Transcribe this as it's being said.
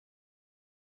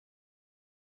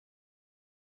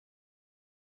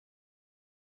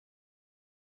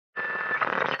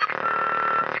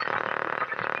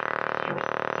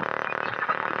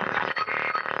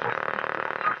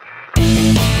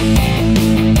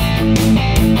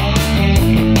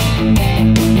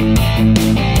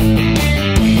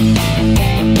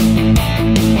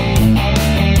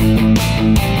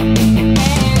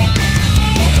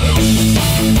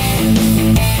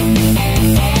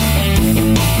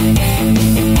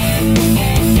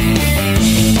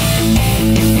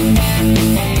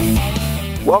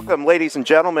Welcome, ladies and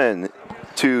gentlemen,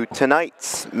 to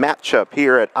tonight's matchup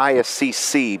here at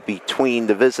ISCC between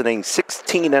the visiting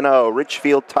 16-0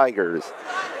 Ridgefield Tigers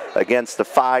against the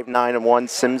 5-9-1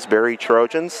 Simsbury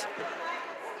Trojans.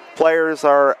 Players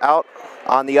are out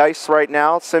on the ice right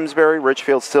now. Simsbury,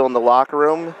 Ridgefield still in the locker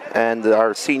room, and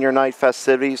our senior night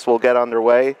festivities will get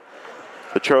underway.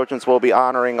 The Trojans will be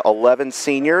honoring 11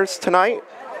 seniors tonight,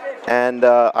 and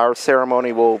our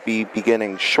ceremony will be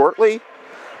beginning shortly.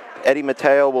 Eddie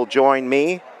Matteo will join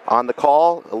me on the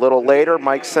call a little later.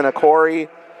 Mike Sinacori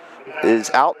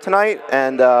is out tonight,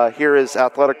 and here is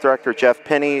Athletic Director Jeff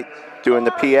Pinney doing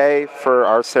the PA for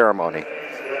our ceremony.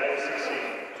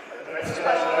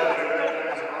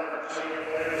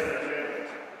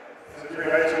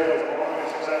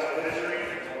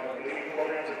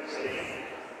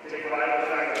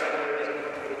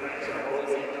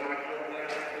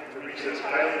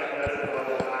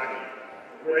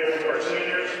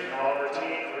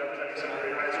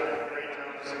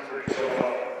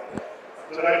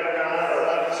 Tonight we're going to honor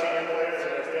 11 senior players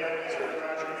and their families for their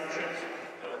contributions,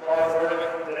 their hard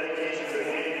work, dedication to the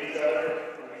game of each other.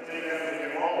 We thank them for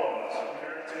giving all of us,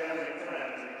 parents, family, and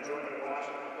friends, the enjoyment of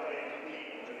watching them play and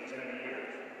compete over these many years.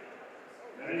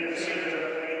 Many of the seniors have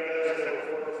been playing with us since they were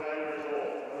 4 or 5 years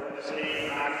old. Learned the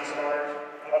game, hockey stars,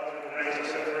 up through the nights of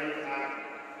Simsbury hockey.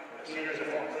 The seniors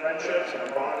have formed friendships and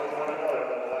bonded with one another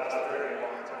that will last a very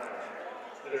long time.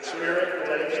 Their spirit,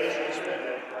 dedication, and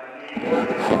commitment are indeed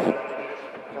worthy of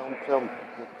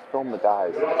Film the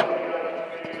guys. We also need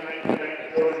to thank the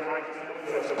Trojan hockey families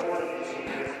who have supported these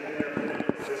seniors in their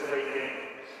commitment to this great game.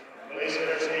 Lacing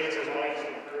their skates as long as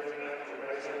encouraging them to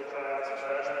high school tryouts and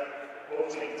freshmen,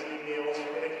 hosting team meals,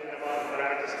 picking them up and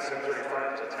practice at Simsbury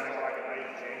Farms at 10 o'clock at night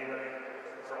in January,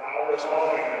 for hours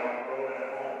following them on the road and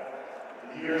at home.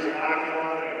 The years of hockey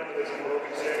line and replacing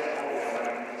broken sticks and always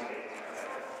having these skates.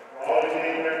 All the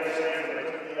game there we stand when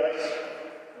they took the ice,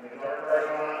 in the dark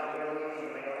parking lot, in the rooms,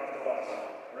 when they got off the bus.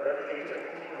 For everything it took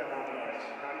to keep them on the ice.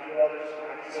 Hockey brothers,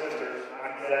 hockey sisters,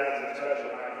 hockey dads, and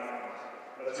especially hockey moms.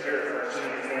 Let's hear it for our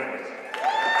senior families.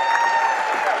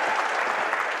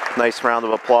 Nice round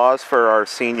of applause for our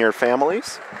senior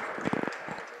families.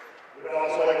 We would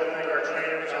also like to thank our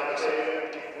trainers, Alex Sagan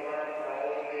and Keith Farm, for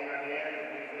always being on hand and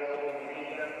being available when we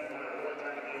need them, no matter what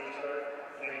time the game starts.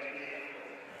 Thank you, Keith.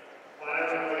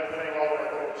 Finally, I'd like to thank all of our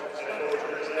coaches. Head coach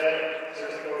Chris Day,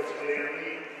 assistant coaches Dan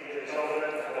Lee, DJ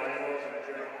Sullivan, Brian Wilson, and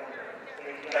Jerry Horner.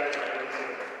 Thank you guys for every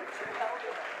season.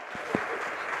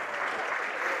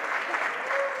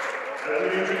 As we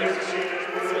introduce the seniors,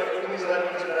 please let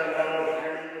me spend a moment of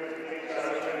hearing you with the biggest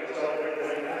opportunity to celebrate them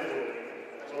individually,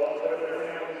 as well as with their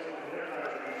families and their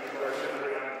contributions to our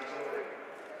Simsbury hockey story.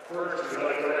 First, we'd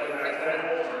like to recognize Ben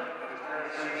Holzer, his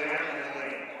parents Suzanne and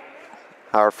Lane.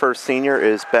 Our first senior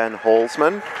is Ben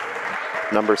Holzman,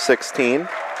 number 16.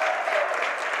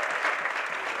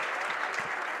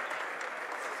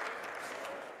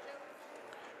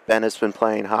 Ben has been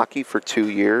playing hockey for 2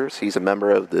 years. He's a member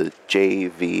of the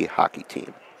JV hockey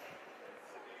team.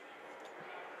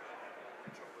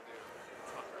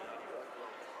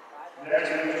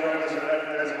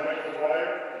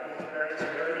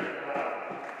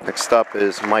 Next up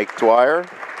is Mike Dwyer.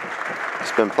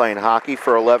 He's been playing hockey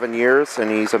for 11 years,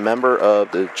 and he's a member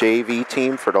of the JV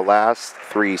team for the last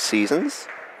 3 seasons.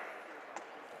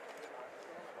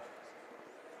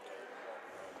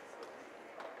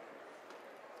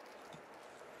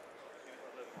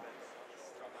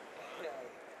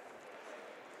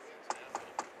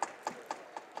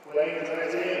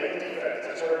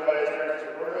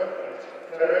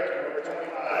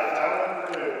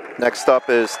 Next up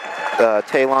is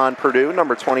Talon Purdue,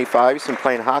 number 25. He's been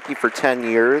playing hockey for 10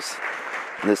 years.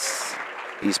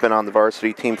 He's been on the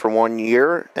varsity team for 1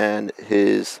 year, and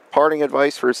his parting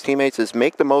advice for his teammates is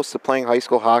make the most of playing high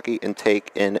school hockey and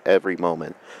take in every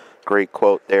moment. Great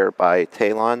quote there by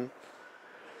Talon.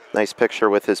 Nice picture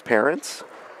with his parents.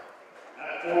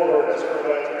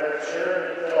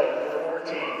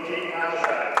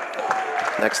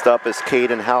 Next up is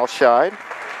Caden Halscheid.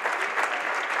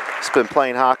 He's been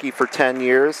playing hockey for 10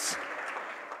 years.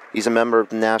 He's a member of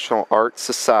the National Art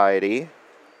Society,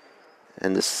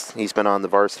 and he's been on the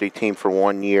varsity team for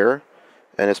 1 year.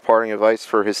 And his parting advice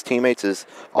for his teammates is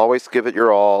always give it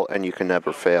your all and you can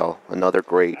never fail. Another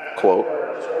great quote.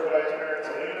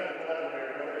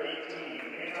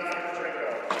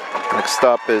 Next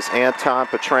up is Anton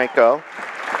Petrenko.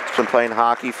 He's been playing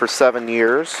hockey for 7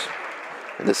 years.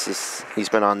 And he's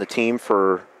been on the team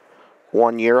for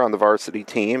 1 year on the varsity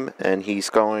team, and he's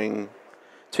going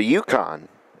to UConn.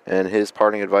 And his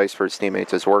parting advice for his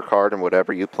teammates is work hard in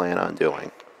whatever you plan on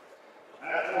doing.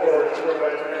 At forward, scored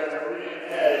by number 3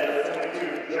 and Ed, number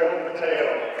 22,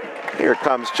 Here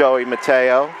comes Joey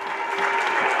Mateo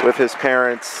with his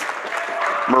parents,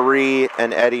 Marie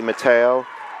and Eddie Mateo.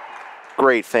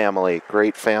 Great family,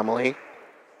 great family.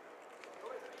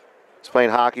 He's playing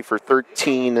hockey for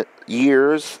 13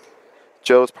 years.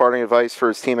 Joe's parting advice for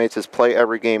his teammates is play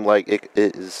every game like it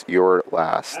is your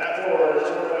last.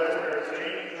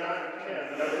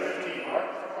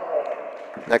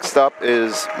 Next up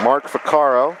is Mark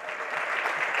Vaccaro.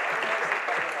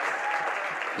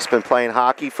 He's been playing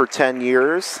hockey for 10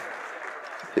 years.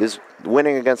 His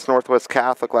winning against Northwest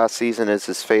Catholic last season is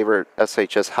his favorite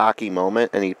SHS hockey moment,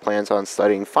 and he plans on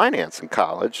studying finance in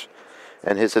college.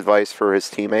 And his advice for his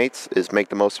teammates is make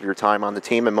the most of your time on the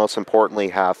team, and most importantly,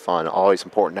 have fun. Always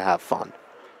important to have fun.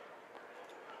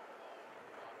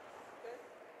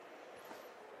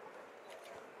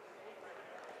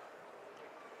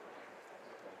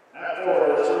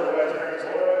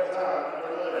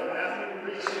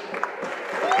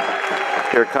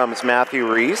 Here comes Matthew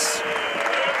Reese.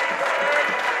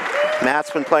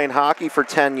 Matt's been playing hockey for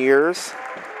 10 years.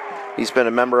 He's been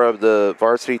a member of the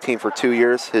varsity team for 2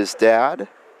 years. His dad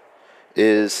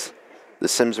is the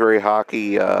Simsbury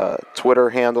Hockey Twitter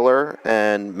handler,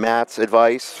 and Matt's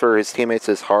advice for his teammates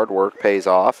is hard work pays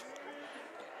off.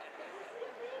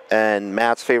 And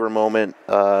Matt's favorite moment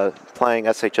playing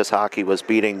SHS hockey was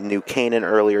beating New Canaan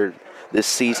earlier this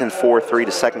season, 4-3,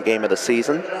 the second game of the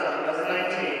season.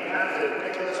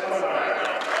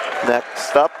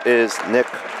 Next up is Nick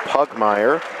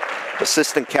Pugmire,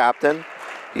 assistant captain.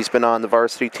 He's been on the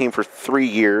varsity team for 3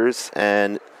 years,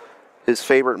 and his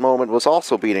favorite moment was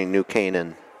also beating New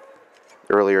Canaan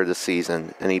earlier this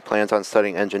season. And he plans on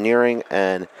studying engineering,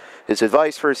 and his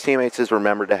advice for his teammates is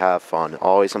remember to have fun.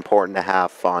 Always important to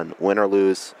have fun, win or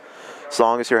lose. As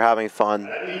long as you're having fun.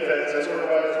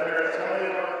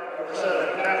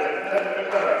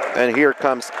 And here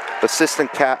comes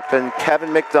assistant captain Kevin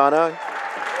McDonough.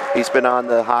 He's been on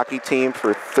the hockey team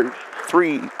for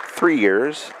three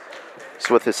years. He's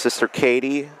with his sister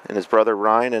Katie and his brother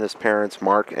Ryan and his parents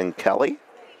Mark and Kelly.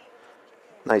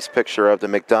 Nice picture of the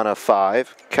McDonough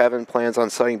Five. Kevin plans on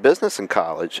studying business in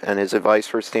college, and his advice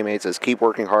for his teammates is keep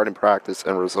working hard in practice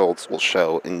and results will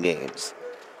show in games.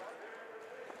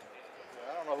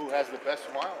 I don't know who has the best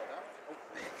smile.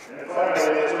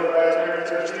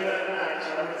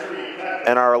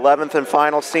 And our 11th and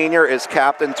final senior is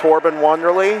Captain Torben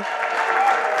Wonderly.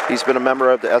 He's been a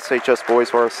member of the SHS boys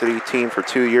varsity team for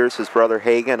 2 years. His brother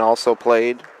Hagen also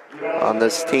played on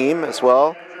this team as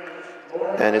well.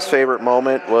 And his favorite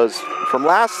moment was from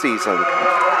last season.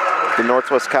 The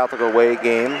Northwest Catholic away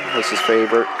game was his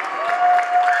favorite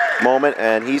moment.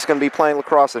 And he's going to be playing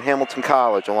lacrosse at Hamilton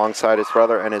College alongside his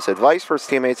brother. And his advice for his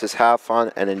teammates is have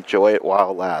fun and enjoy it while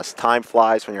it lasts. Time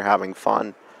flies when you're having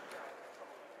fun.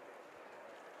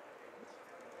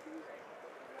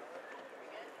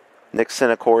 Nick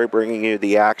Sinacore bringing you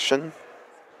the action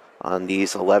on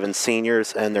these 11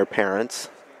 seniors and their parents.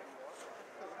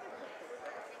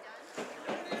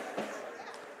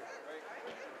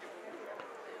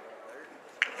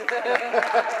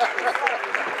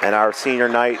 And our senior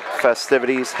night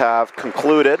festivities have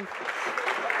concluded.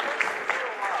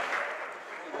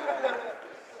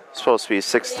 It's supposed to be a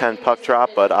 6:10 puck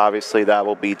drop, but obviously that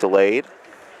will be delayed.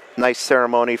 Nice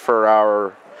ceremony for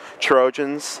our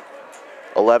Trojans.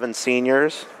 11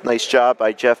 seniors. Nice job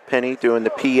by Jeff Pinney doing the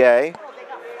PA.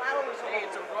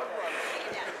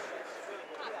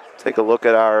 Take a look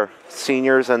at our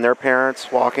seniors and their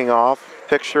parents walking off.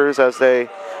 Pictures as they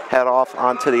head off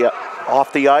onto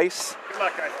off the ice.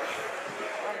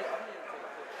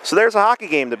 So there's a hockey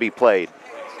game to be played.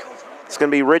 It's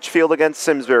going to be Ridgefield against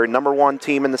Simsbury, #1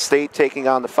 team in the state, taking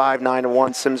on the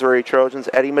 5-9-1 Simsbury Trojans.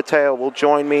 Eddie Mateo will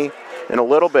join me in a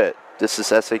little bit. This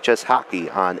is SHS Hockey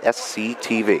on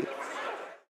SCTV.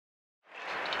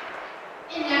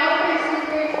 And now for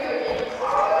Simsbury Trojans.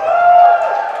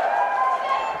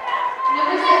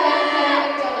 Number 7, Kevin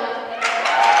McDonough.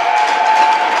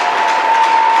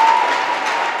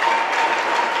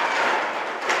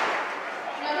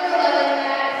 Number 11,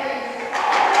 Matt Reese.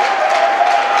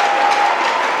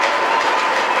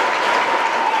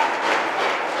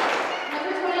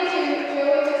 Number 22, Joey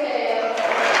Mateo.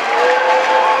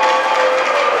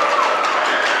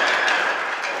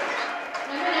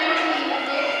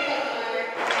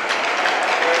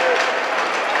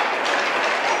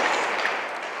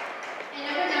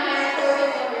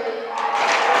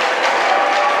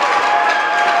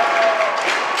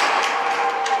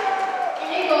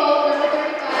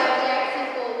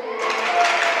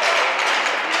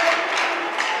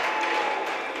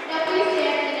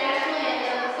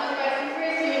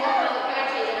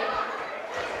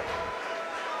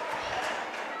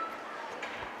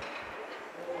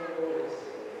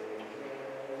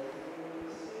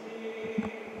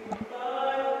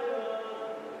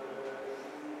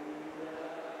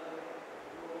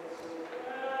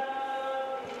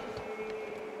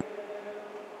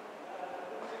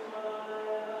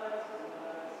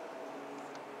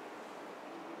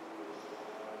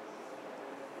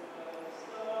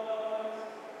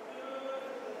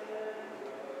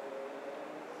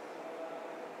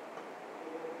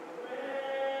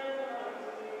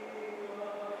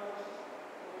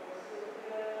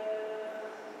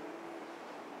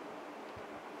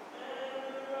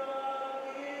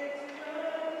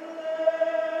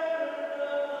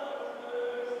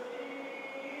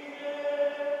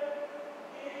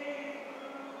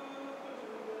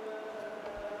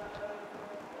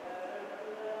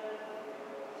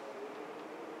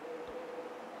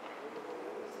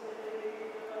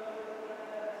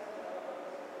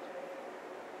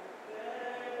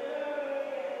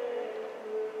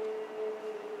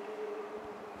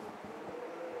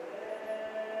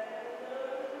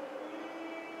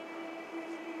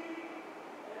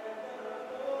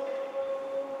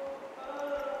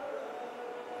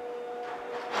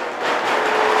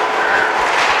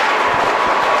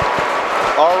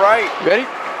 Ready?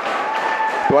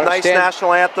 Nice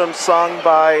national anthem sung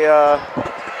by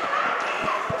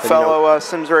fellow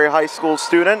Simsbury High School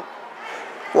student,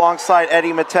 alongside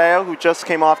Eddie Mateo, who just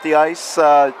came off the ice.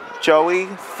 Joey,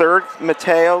 third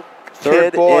Mateo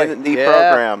kid in the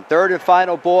program. Third and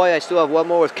final boy. I still have one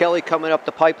more with Kelly coming up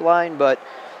the pipeline, but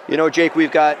you know, Jake,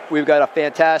 we've got a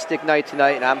fantastic night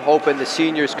tonight, and I'm hoping the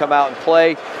seniors come out and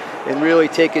play and really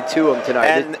take it to them tonight.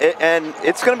 And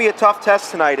it's going to be a tough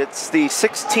test tonight. It's the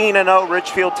 16-0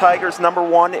 Ridgefield Tigers,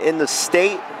 #1 in the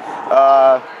state.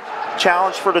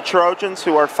 Challenge for the Trojans,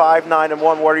 who are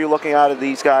 5-9-1. What are you looking out of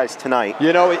these guys tonight?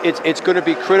 You know, it's going to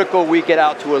be critical we get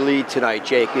out to a lead tonight,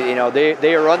 Jake. You know,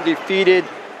 they are undefeated.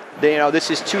 You know,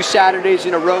 this is 2 Saturdays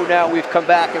in a row now. We've come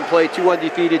back and played 2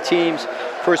 undefeated teams.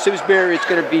 For Simsbury, it's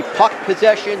going to be puck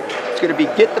possession. It's going to be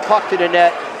get the puck to the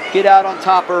net, get out on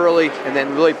top early, and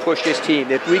then really push this team.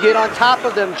 If we get on top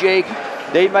of them, Jake,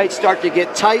 they might start to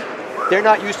get tight. They're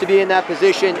not used to being in that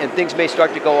position, and things may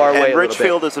start to go our way a little bit.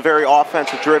 Ridgefield is a very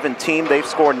offensive-driven team. They've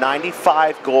scored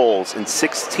 95 goals in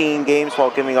 16 games while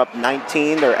giving up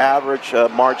 19. Their average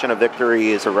margin of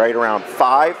victory is right around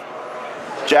 5.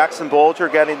 Jackson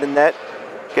Bolger getting the net,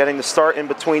 getting the start in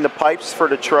between the pipes for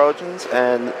the Trojans,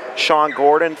 and Sean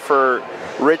Gordon for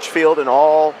Ridgefield, an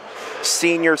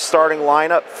all-senior starting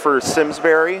lineup for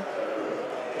Simsbury.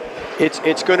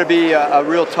 It's going to be a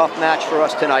real tough match for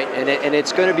us tonight, and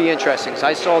it's going to be interesting. So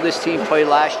I saw this team play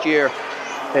last year,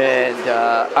 and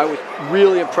I was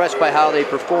really impressed by how they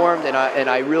performed, and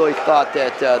I really thought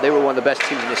that they were one of the best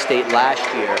teams in the state last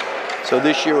year. So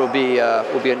this year will be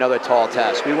another tall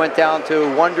task. We went down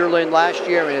to Wonderland last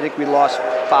year, and I think we lost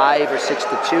 5 or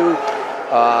 6-2.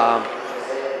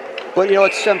 But you know,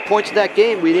 at some points in that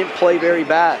game, we didn't play very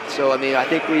bad. So I mean, I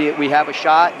think we have a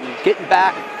shot, and getting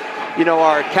back. You know,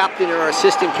 our captain or our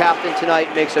assistant captain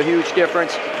tonight makes a huge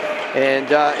difference.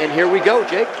 And here we go,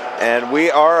 Jake. And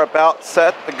we are about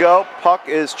set to go. Puck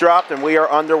is dropped, and we are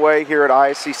underway here at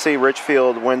ISCC.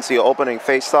 Ridgefield wins the opening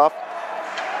faceoff.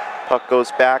 Puck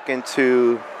goes back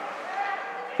into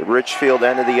the Ridgefield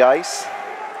end of the ice.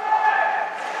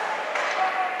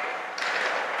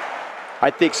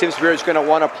 I think Simsbury is going to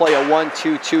want to play a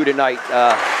 1-2-2 tonight,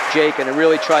 Jake, and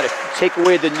really try to take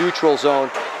away the neutral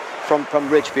zone from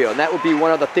Ridgefield. And that would be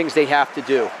one of the things they have to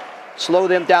do. Slow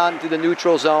them down to the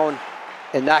neutral zone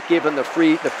and not give them the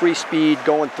free speed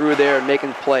going through there and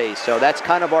making plays. So that's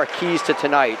kind of our keys to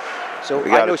tonight. So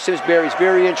I know Simsbury is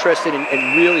very interested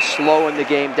in really slowing the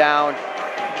game down.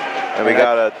 And we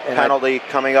got a penalty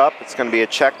coming up. It's going to be a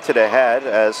check to the head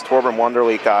as Torben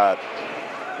Wunderlich got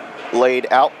laid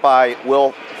out by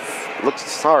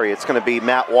it's going to be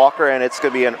Matt Walker, and it's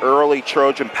going to be an early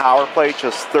Trojan power play,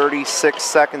 just 36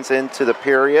 seconds into the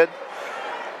period.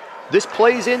 This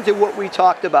plays into what we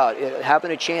talked about,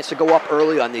 having a chance to go up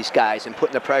early on these guys and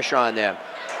putting the pressure on them.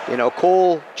 You know,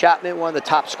 Cole Chapman, one of the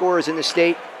top scorers in the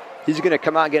state, he's going to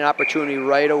come out and get an opportunity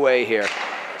right away here.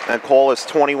 And Cole has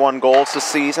 21 goals this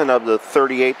season. Of the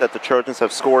 38 that the Trojans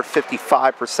have scored,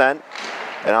 55%.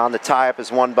 And on the tie-up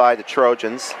is won by the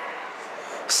Trojans.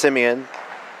 Simeon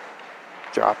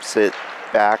drops it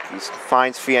back. He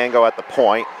finds Fiango at the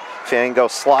point.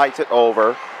 Fiango slides it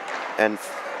over. And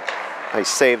a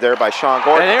save there by Sean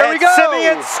Gordon. And there we go.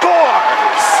 Simeon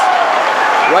scores!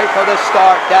 Right from the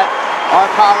start. Our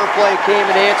power play came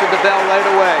and answered the bell right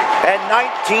away. And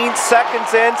 19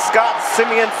 seconds in, Scott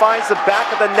Simeon finds the back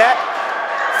of the net.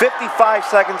 55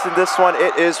 seconds in this one.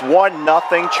 It is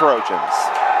 1-0 Trojans.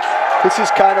 This is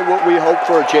kind of what we hope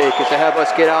for, Jake, is to have us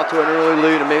get out to an early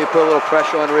lead and maybe put a little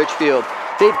pressure on Ridgefield.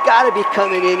 They've got to be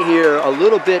coming in here a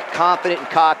little bit confident and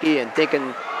cocky and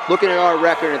thinking, looking at our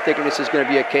record and thinking this is going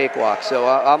to be a cakewalk. So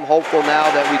I'm hopeful now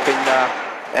that we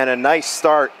can. And a nice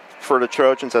start for the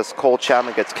Trojans as Cole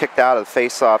Chapman gets kicked out of the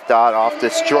face-off dot. Off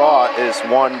this draw is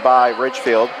won by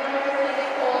Ridgefield.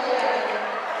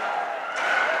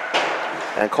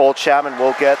 And Cole Chapman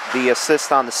will get the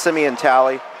assist on the Simeon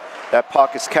tally. That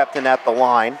puck is kept in at the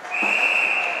line.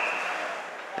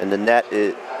 And the net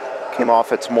came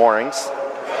off its moorings.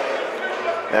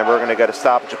 And we're going to get a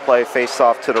stoppage of play,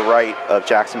 face-off to the right of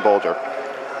Jackson Bolger.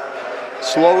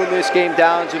 Slowing this game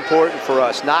down is important for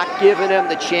us. Not giving them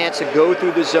the chance to go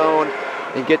through the zone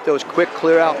and get those quick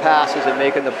clear-out passes and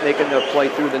making the play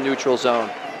through the neutral zone.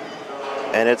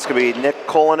 And it's going to be Nick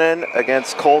Cullinan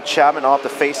against Cole Chapman off the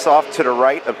face-off to the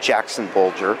right of Jackson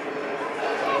Bolger.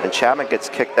 And Chapman gets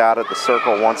kicked out of the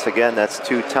circle once again. That's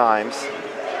 2 times.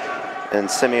 And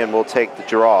Simeon will take the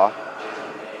draw.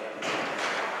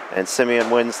 And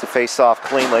Simeon wins the face-off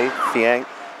cleanly.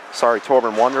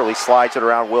 Torben Wunderlich slides it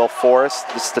around Will Forrest.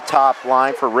 This is the top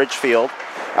line for Ridgefield.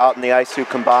 Out in the ice, who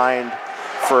combined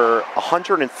for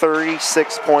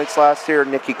 136 points last year.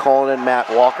 Nicky Cullinan, Matt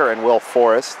Walker, and Will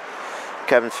Forrest.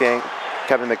 Kevin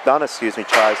McDonough,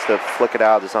 tries to flick it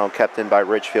out of the zone, kept in by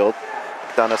Ridgefield.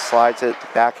 McDonough slides it,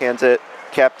 backhands it,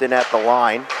 kept in at the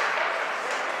line.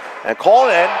 And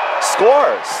Cullinan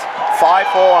scores.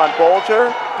 5-hole on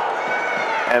Bolger.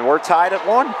 And we're tied at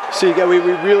 1. So we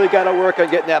really got to work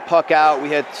on getting that puck out.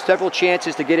 We had several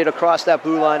chances to get it across that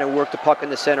blue line and work the puck in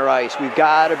the center ice. We've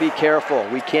got to be careful.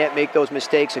 We can't make those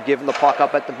mistakes of giving the puck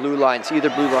up at the blue line. It's either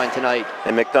blue line tonight.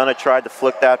 And McDonough tried to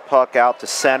flick that puck out to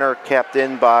center, kept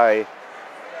in by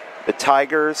the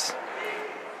Tigers.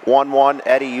 1-1.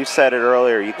 Eddie, you said it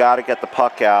earlier. You got to get the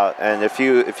puck out. And if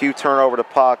you turn over the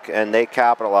puck and they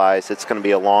capitalize, it's going to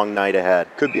be a long night ahead.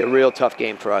 Could be a real tough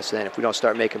game for us then if we don't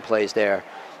start making plays there.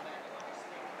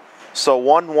 So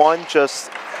 1-1, just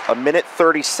a minute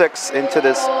 36 into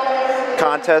this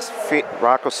contest.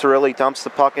 Rocco Cirilli dumps the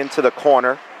puck into the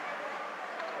corner.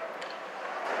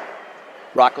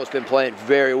 Rocco's been playing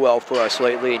very well for us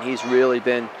lately, and he's really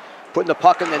been putting the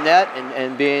puck in the net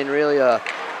and being really an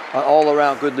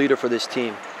all-around good leader for this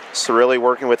team. Cirilli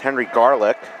working with Henry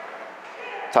Garlick.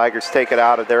 Tigers take it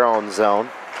out of their own zone.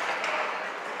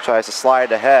 Tries to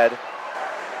slide ahead.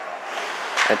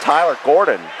 And Tyler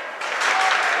Gordon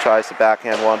tries to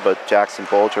backhand one, but Jackson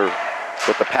Bolger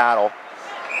with the paddle.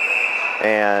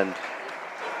 And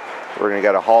we're going to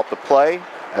get a halt to play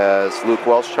as Luke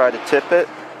Welsh tried to tip it.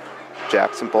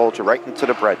 Jackson Bolger right into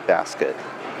the bread basket.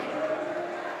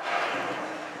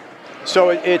 So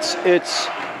it's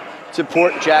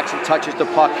important Jackson touches the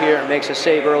puck here and makes a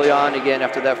save early on again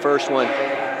after that first one.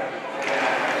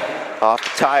 Off the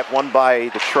tie-up, won by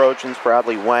the Trojans,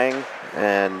 Bradley Wang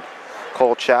and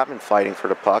Cole Chapman fighting for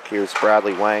the puck. Here's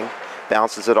Bradley Wang,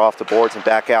 bounces it off the boards and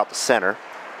back out to center.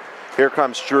 Here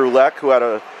comes Drew Leck, who had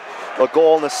a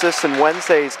goal and assist in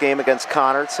Wednesday's game against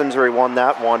Connard. Simsbury won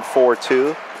that, won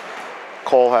 4-2.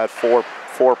 Cole had four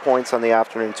points on the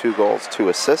afternoon, 2 goals, 2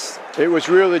 assists. It was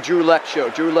really the Drew Leck show.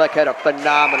 Drew Leck had a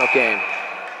phenomenal game.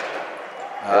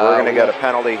 And we're going to get a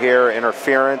penalty here,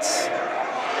 interference.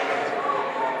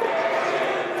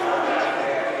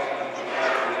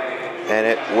 And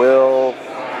it will...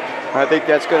 I think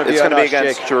that's going to be It's going to be us,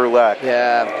 against Jake. Drew Leck.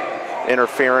 Yeah.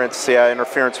 Interference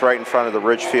right in front of the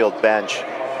Ridgefield bench.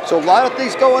 So a lot of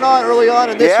things going on early on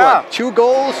in this one. 2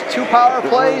 goals, 2 power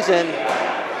plays, and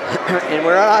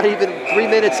we're not even 3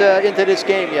 minutes into this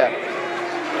game yet.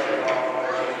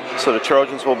 So the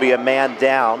Trojans will be a man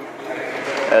down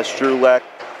as Drew Leck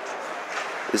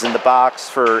is in the box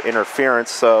for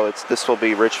interference. So this will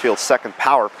be Ridgefield's second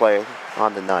power play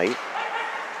on the night.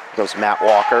 Goes Matt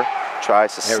Walker,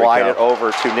 tries to slide it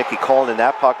over to Nicky Cullinan.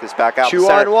 That puck is back out. 2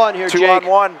 on 1 here, 2 on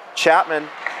 1. Chapman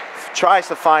tries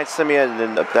to find Simeon,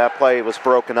 and that play was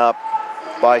broken up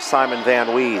by Simon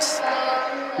Van Wees.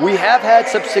 We have had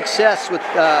some success with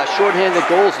shorthanded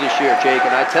goals this year, Jake,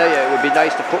 and I tell you, it would be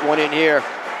nice to put one in here,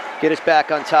 get us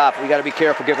back on top. We got to be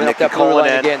careful giving up that blue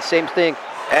line again. Same thing.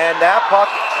 And that puck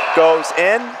goes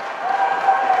in.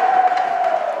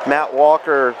 Matt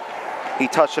Walker, he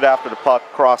touched it after the puck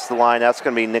crossed the line. That's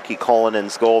going to be Nicky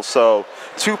Cullinan's goal. So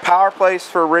 2 power plays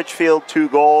for Ridgefield, 2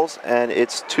 goals, and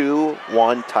it's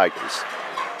 2-1 Tigers.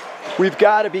 We've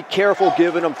got to be careful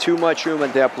giving them too much room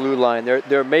at that blue line.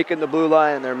 They're making the blue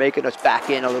line, and they're making us back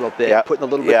in a little bit, putting a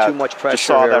little bit too much pressure. Just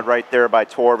saw that right there by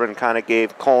Torben. Kind of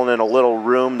gave Cullinan a little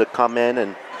room to come in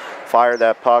and fire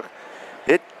that puck.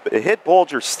 It hit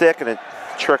Bolger's stick, and it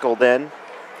trickled in.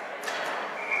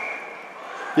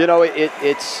 You know,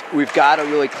 we've got to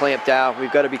really clamp down.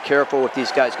 We've got to be careful with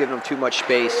these guys giving them too much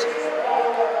space.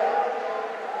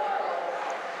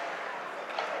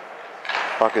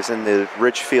 Puck is in the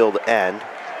Ridgefield end.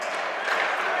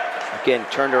 Again,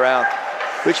 turned around.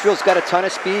 Ridgefield's got a ton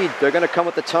of speed. They're going to come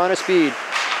with a ton of speed.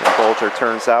 And Bolger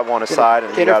turns that one aside.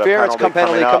 And interference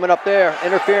penalty coming up there.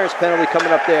 Interference penalty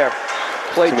coming up there.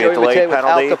 Play Joey McKay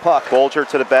without the puck. Bolger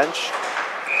to the bench.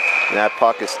 And that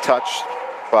puck is touched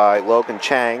by Logan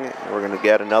Chang. We're going to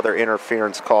get another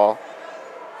interference call.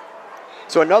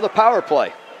 So another power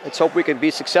play. Let's hope we can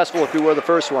be successful if we were the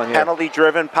first one here. Penalty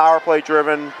driven, power play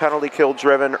driven, penalty kill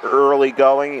driven early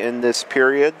going in this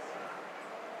period.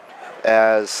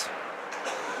 As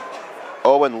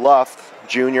Owen Luft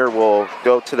Jr. will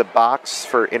go to the box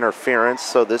for interference.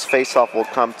 So this faceoff will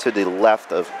come to the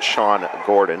left of Sean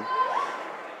Gordon.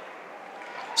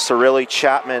 Cirilli,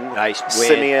 Chapman, nice win.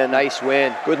 Simeon, nice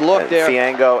win. Good look there.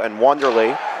 Fiango and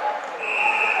Wonderly.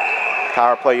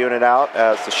 Power play unit out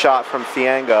as the shot from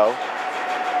Fiango.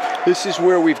 This is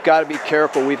where we've got to be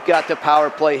careful. We've got the power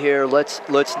play here. Let's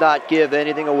not give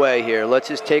anything away here. Let's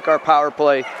just take our power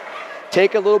play,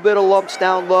 take a little bit of lumps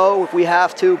down low if we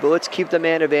have to, but let's keep the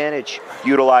man advantage.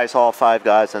 Utilize all 5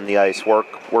 guys on the ice.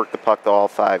 Work the puck to all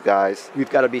 5 guys. We've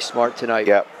got to be smart tonight.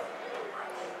 Yep.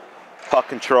 Puck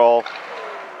control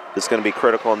is going to be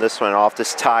critical in this one. Off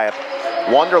this tie-up,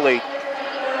 Wonderly.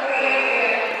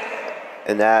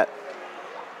 And that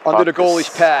under the goalie's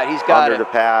pad, he's got under the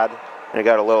pad. And he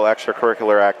got a little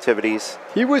extracurricular activities.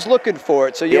 He was looking for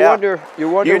it, so you wonder. You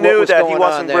knew what was that going he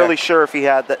wasn't on there. really sure if he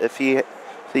had that,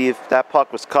 if that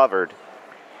puck was covered.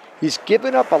 He's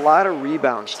giving up a lot of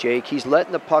rebounds, Jake. He's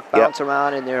letting the puck bounce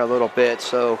around in there a little bit,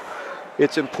 so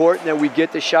it's important that we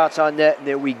get the shots on net and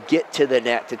that we get to the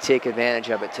net to take advantage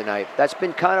of it tonight. That's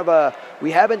been kind of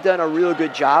we haven't done a real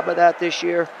good job of that this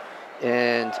year,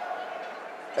 and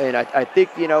I think,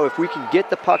 if we can get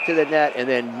the puck to the net and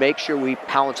then make sure we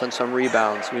pounce on some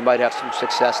rebounds, we might have some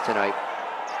success tonight.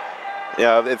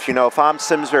 Yeah, if I'm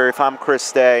Simsbury, if I'm Chris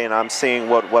Day, and I'm seeing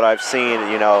what I've seen,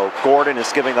 Gordon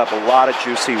is giving up a lot of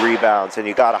juicy rebounds, and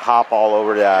you got to hop all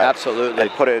over that. Absolutely.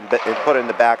 And put it in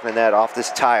the back of the net. Off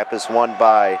this tie-up is won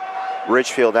by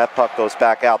Ridgefield. That puck goes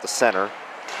back out the center.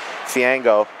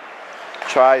 Fiango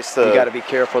tries to. We got to be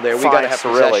careful there. We got to have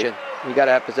possession. We got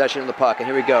to have possession of the puck, and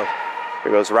here we go.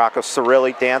 Here goes Rocco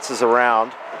Cirilli, dances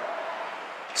around.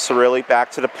 Cirilli back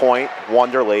to the point.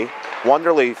 Wonderly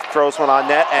throws one on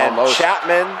net, and almost.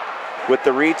 Chapman with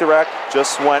the redirect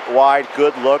just went wide.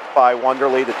 Good look by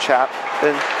Wonderly to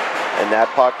Chapman, and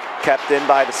that puck kept in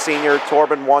by the senior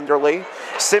Torben Wonderly.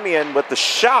 Simeon with the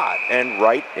shot, and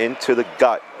right into the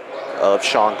gut of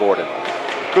Sean Gordon.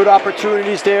 Good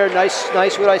opportunities there. Nice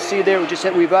what I see there. We've just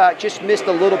missed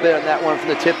a little bit on that one from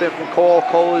the tip in from Cole.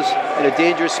 Cole is in a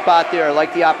dangerous spot there. I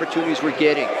like the opportunities we're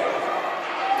getting.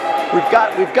 We've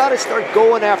got to start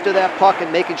going after that puck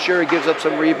and making sure it gives up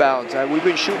some rebounds. We've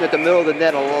been shooting at the middle of the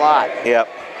net a lot. Yep.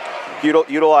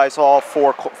 Utilize all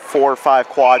four or five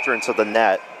quadrants of the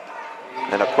net,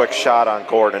 and a quick shot on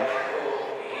Gordon.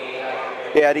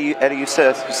 Yeah, Eddie, you just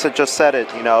said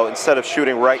it. Instead of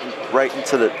shooting right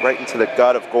into the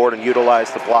gut of Gordon,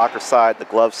 utilize the blocker side, the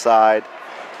glove side,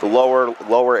 the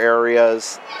lower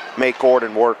areas. Make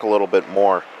Gordon work a little bit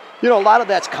more. A lot of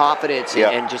that's confidence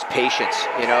and just patience.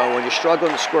 When you're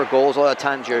struggling to score goals, a lot of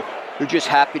times you're just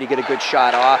happy to get a good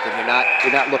shot off, and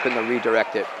you're not looking to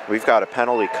redirect it. We've got a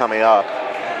penalty coming up.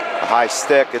 A high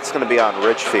stick. It's going to be on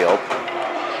Ridgefield.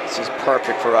 This is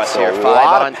perfect for us here. A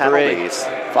lot of penalties.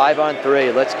 5 on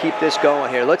 3. Let's keep this going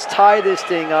here. Let's tie this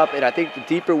thing up, and I think the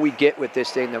deeper we get with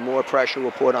this thing, the more pressure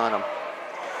we'll put on them.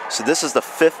 So this is the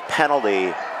 5th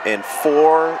penalty in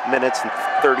 4 minutes and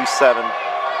 37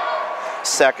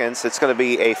 seconds. It's going to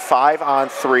be a 5 on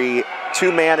 3,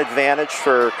 2-man advantage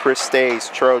for Chris Day's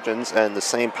Trojans, and the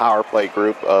same power play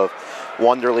group of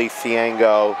Wonderly,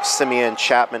 Fiango, Simeon,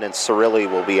 Chapman, and Cirilli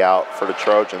will be out for the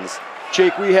Trojans.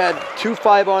 Jake, we had 2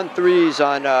 5-on-3s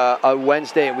on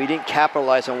Wednesday, and we didn't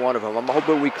capitalize on one of them. I'm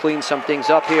hoping we clean some things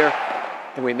up here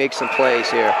and we make some plays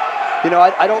here.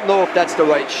 I don't know if that's the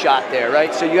right shot there,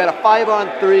 right? So you got a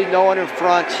 5-on-3, no one in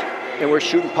front, and we're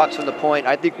shooting pucks from the point.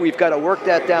 I think we've got to work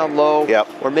that down low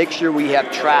or make sure we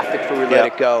have traffic before we let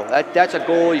it go. That's a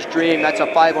goalie's dream. That's a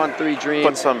 5-on-3 dream.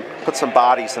 Put some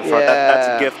bodies in front. That's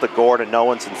a gift to Gordon. No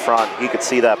one's in front. He could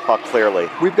see that puck clearly.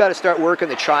 We've got to start working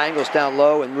the triangles down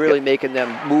low and really making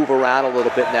them move around a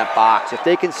little bit in that box. If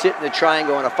they can sit in the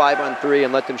triangle on a 5-on-3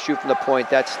 and let them shoot from the point,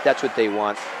 that's what they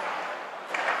want.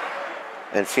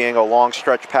 And Fiango, long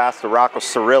stretch pass to Rocco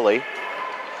Cirilli.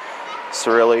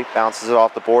 Cirilli bounces it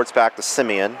off the boards back to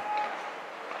Simeon.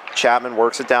 Chapman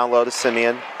works it down low to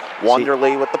Simeon.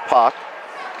 Wonderly with the puck.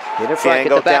 Get in front,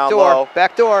 get the back door. Low.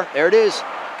 Back door, there it is.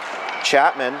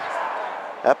 Chapman,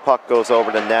 that puck goes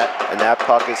over the net, and that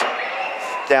puck is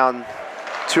down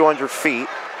 200 feet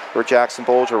where Jackson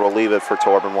Bolger will leave it for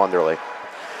Torben Wonderly.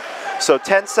 So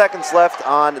 10 seconds left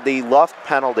on the Luft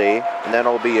penalty, and then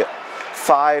it'll be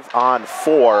 5 on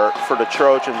 4 for the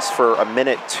Trojans for a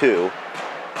minute 2.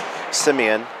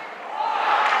 Simeon,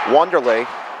 Wonderly.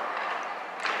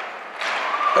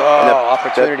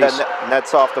 Opportunities.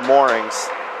 Nets off the moorings.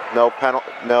 No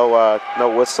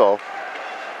whistle.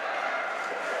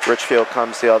 Ridgefield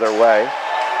comes the other way,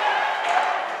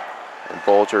 and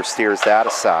Bolger steers that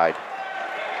aside.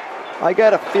 I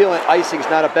got a feeling icing's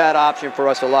not a bad option for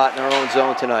us a lot in our own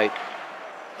zone tonight.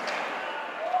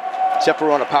 Except for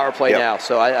we're on a power play now,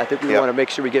 so I think we want to make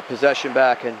sure we get possession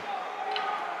back. And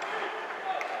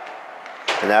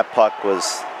that puck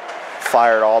was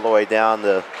fired all the way down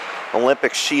the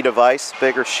Olympic sheet of ice,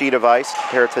 bigger sheet of ice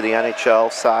compared to the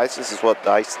NHL size. This is what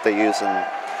the ice they use in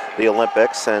the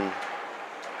Olympics. And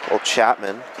old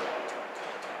Chapman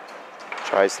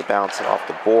tries to bounce it off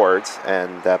the boards,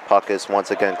 and that puck is once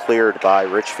again cleared by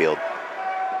Ridgefield.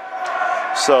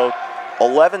 So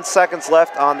 11 seconds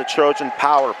left on the Trojan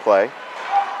power play.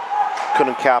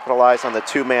 Couldn't capitalize on the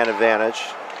two-man advantage.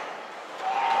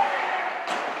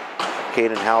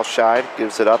 Caden Halshide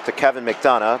gives it up to Kevin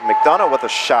McDonough. McDonough with a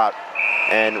shot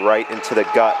and right into the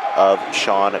gut of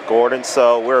Sean Gordon.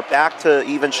 So we're back to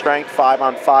even strength,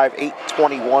 5-on-5,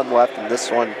 8:21 left in this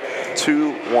one,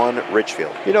 2-1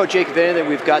 Ridgefield. You know, Jake, if anything,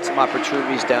 we've got some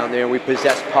opportunities down there, and we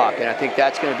possess puck, and I think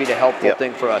that's going to be the helpful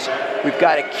thing for us. We've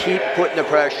got to keep putting the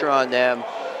pressure on them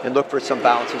and look for some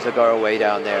bounces that go our way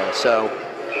down there. So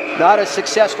not a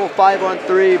successful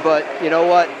 5-on-3, but you know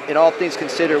what? In all things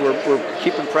considered, we're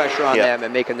keeping pressure on them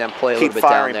and making them play a little bit down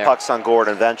there. Keep firing pucks on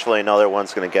Gordon. Eventually, another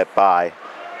one's going to get by.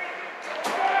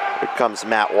 Here comes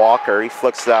Matt Walker. He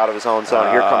flicks it out of his own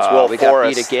zone. Here comes Will Forrest.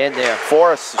 Got beat again there.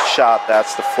 Forrest's shot,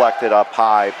 that's deflected up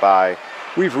high by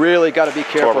We've really got to be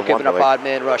careful Torben giving up Wonderly. odd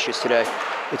man rushes today.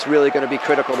 It's really going to be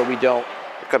critical that we don't.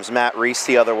 Here comes Matt Reese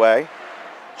the other way.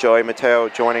 Joey Mateo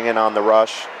joining in on the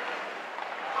rush.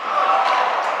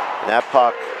 And that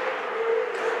puck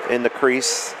in the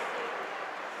crease.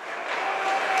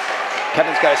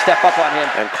 Kevin's got to step up on him.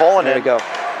 And Cullinan There we go.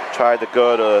 tried to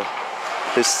go to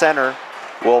his center,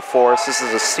 Will Forrest. This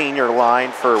is a senior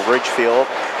line for Ridgefield.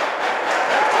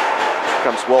 Here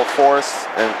comes Will Forrest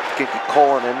and Kiki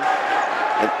Cullinan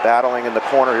and battling in the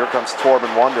corner. Here comes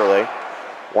Torben Wonderly.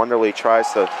 Wonderly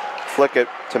tries to flick it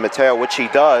to Mateo, which he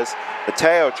does.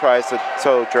 Mateo tries to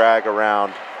toe drag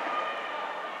around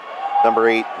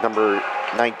number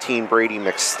 19, Brady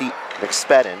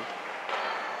McSpedden.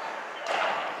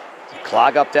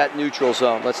 Clog up that neutral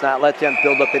zone. Let's not let them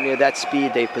build up any of that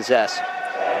speed they possess.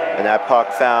 And that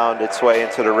puck found its way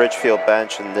into the Ridgefield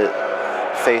bench, and the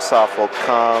face-off will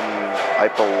come, I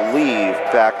believe,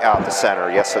 back out to center.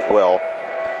 Yes, it will.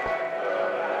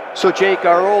 So, Jake,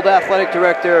 our old athletic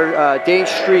director, Dave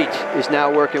Street, is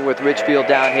now working with Ridgefield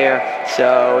down here.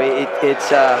 So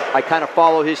I kind of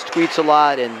follow his tweets a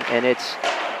lot, and it's,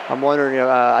 I'm wondering,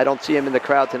 I don't see him in the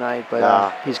crowd tonight,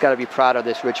 but he's got to be proud of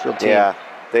this Ridgefield team. Yeah,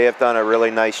 they have done a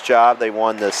really nice job. They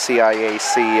won the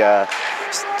CIAC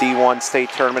D1 state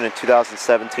tournament in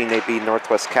 2017. They beat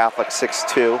Northwest Catholic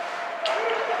 6-2.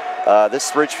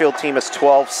 This Ridgefield team is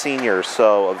 12 seniors,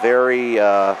 so a very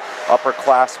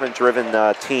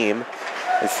upperclassman-driven team.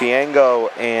 And Fiango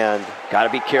and got to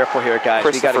be careful here, guys.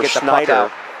 We got to get the puck Schneider.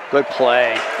 out. Good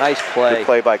play. Nice play. Good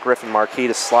play by Griffin Marquis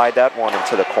to slide that one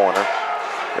into the corner.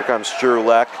 Here comes Drew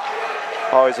Leck,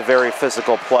 always a very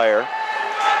physical player.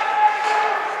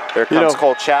 Here comes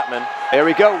Cole Chapman. There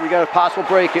we go. We got a possible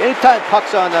break. Anytime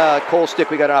puck's on Cole's stick,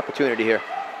 we got an opportunity here.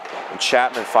 And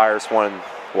Chapman fires one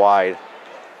wide.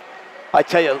 I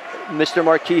tell you, Mr.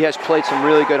 Marquis has played some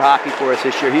really good hockey for us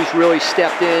this year. He's really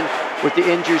stepped in with the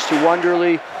injuries to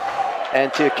Wonderly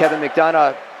and to Kevin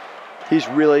McDonough. He's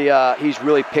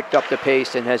really picked up the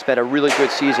pace and has been a really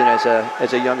good season as a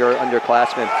younger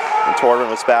underclassman. And Torben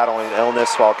was battling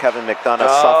illness while Kevin McDonough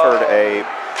suffered a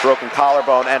broken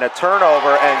collarbone and a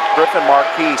turnover, and Griffin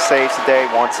Marquis saves the day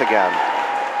once again.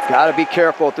 Got to be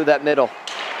careful through that middle.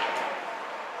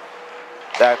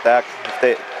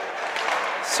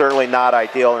 Certainly not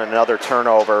ideal in another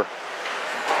turnover.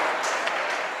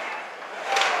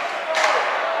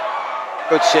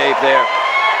 Good save there.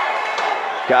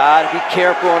 Got to be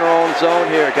careful in our own zone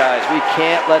here, guys. We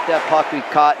can't let that puck be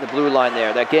caught in the blue line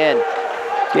there. Again,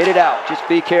 get it out. Just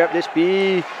be careful.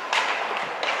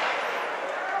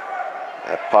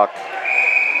 That puck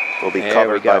will be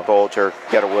covered by Bolger.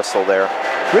 Get a whistle there.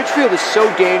 Ridgefield is so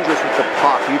dangerous with the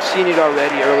puck. You've seen it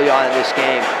already early on in this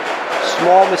game.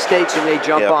 Small mistakes and they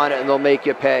jump on it and they'll make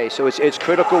you pay. So it's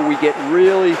critical we get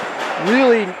really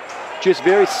just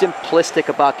very simplistic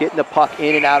about getting the puck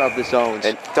in and out of the zones.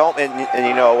 And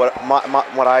you know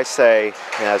what I say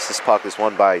as this puck is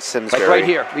won by Simsbury. Like right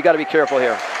here, we got to be careful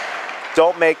here.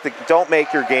 Don't make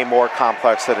your game more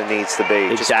complex than it needs to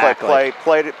be. Exactly.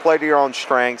 Just play to your own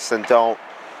strengths and don't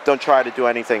try to do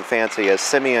anything fancy. As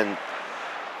Simeon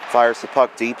fires the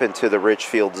puck deep into the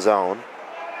Ridgefield zone.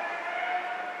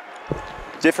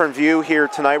 Different view here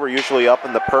tonight. We're usually up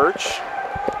in the perch,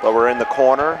 but we're in the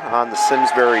corner on the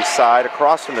Simsbury side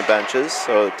across from the benches.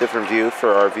 So different view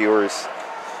for our viewers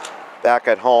back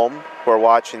at home who are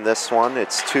watching this one.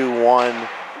 It's 2-1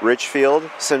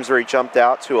 Ridgefield. Simsbury jumped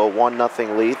out to a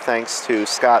 1-0 lead thanks to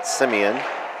Scott Simeon.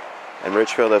 And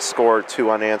Ridgefield has scored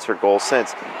 2 unanswered goals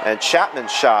since. And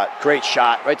Chapman's shot. Great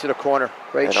shot, right to the corner.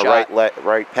 Great shot. And a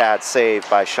right pad save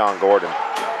by Sean Gordon.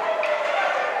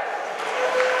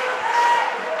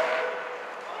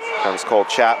 Comes Cole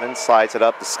Chapman, slides it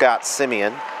up to Scott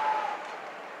Simeon.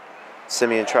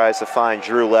 Simeon tries to find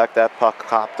Drew Leck. That puck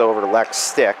hopped over to Leck's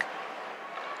stick.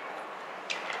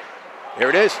 Here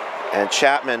it is. And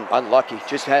Chapman. Unlucky.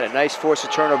 Just had a nice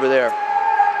forced turnover there.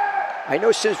 I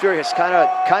know Simsbury has kind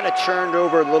of churned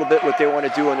over a little bit what they want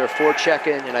to do on their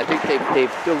forecheck-in, and I think they've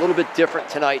done a little bit different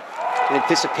tonight in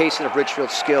anticipation of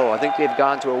Ridgefield's skill. I think they've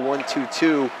gone to a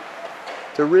 1-2-2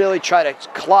 to really try to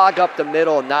clog up the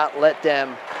middle and not let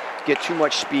them get too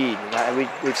much speed. And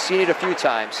we've seen it a few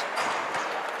times.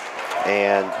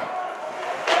 And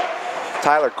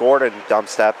Tyler Gordon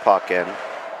dumps that puck in.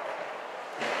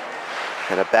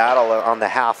 And a battle on the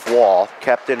half wall,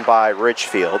 kept in by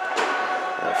Ridgefield.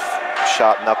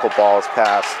 Shot knuckleballs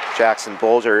past Jackson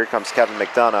Bolger. Here comes Kevin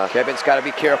McDonough. Kevin's got to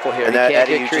be careful here. And that,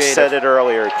 Eddie, you just said it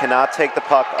earlier. He cannot take the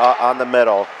puck on the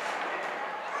middle.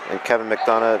 And Kevin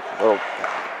McDonough,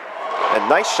 a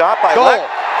nice shot by Leck.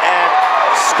 And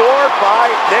scored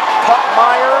by Nick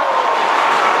Puckmeyer.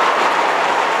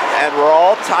 And we're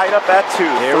all tied up at 2.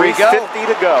 Here we go. 3:50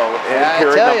 to go in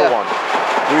period number 1.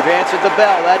 We've answered the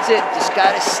bell. That's it. Just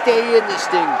got to stay in this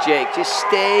thing, Jake. Just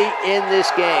stay in this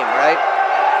game, right?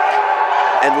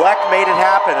 And Leck made it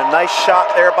happen. A nice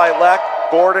shot there by Leck.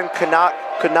 Gordon could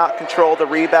not control the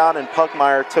rebound, and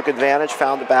Puckmeyer took advantage,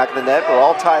 found the back of the net. We're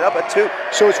all tied up at 2.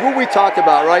 So it's what we talked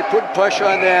about, right? Putting pressure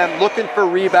on them, looking for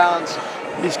rebounds.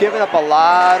 He's given up a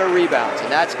lot of rebounds,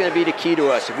 and that's going to be the key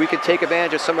to us. If we can take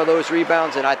advantage of some of those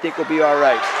rebounds, then I think we'll be all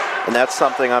right. And that's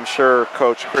something I'm sure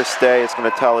Coach Chris Day is going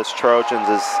to tell his Trojans,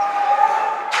 is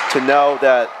to know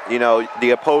that, you know, the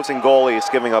opposing goalie is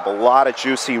giving up a lot of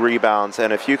juicy rebounds,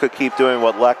 and if you could keep doing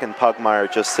what Leck and Puckmeyer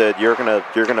just did, you're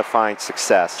gonna find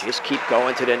success. Just keep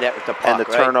going to the net with the puck, and the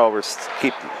right? turnovers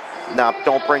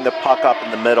don't bring the puck up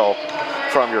in the middle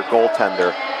from your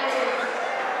goaltender.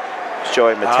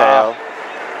 Joey Mateo.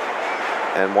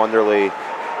 And Wonderly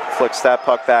flicks that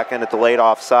puck back in at the late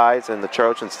offsides, and the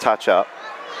Trojans touch up.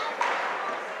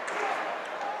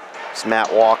 It's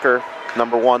Matt Walker.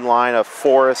 Number 1 line of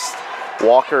Forrest,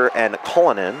 Walker, and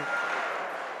Cullinan.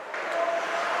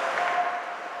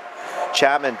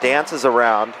 Chapman dances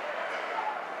around.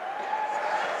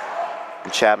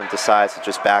 And Chapman decides to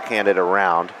just backhand it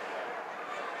around.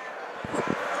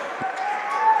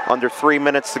 Under 3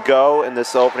 minutes to go in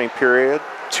this opening period,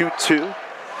 2-2.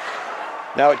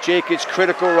 Now, Jake, it's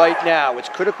critical right now. It's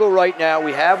critical right now.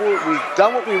 We've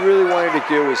done what we really wanted to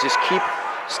do, is just keep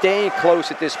staying close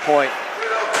at this point.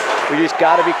 We just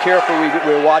got to be careful.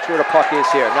 We're watching where the puck is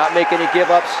here. Not make any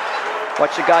give-ups.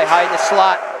 Watch the guy hide in the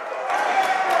slot.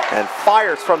 And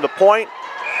fires from the point.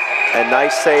 And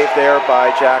nice save there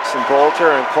by Jackson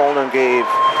Bolger. And Coleman gave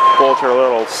Bolger a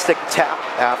little stick tap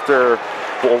after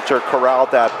Bolger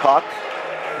corralled that puck.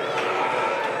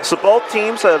 So both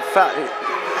teams have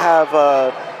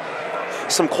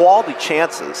some quality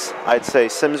chances. I'd say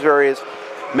Simsbury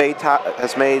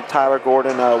has made Tyler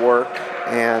Gordon work.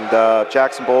 And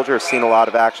Jackson Bolger has seen a lot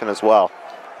of action as well.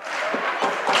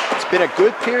 It's been a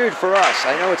good period for us.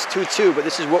 I know it's 2-2, but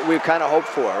this is what we've kind of hoped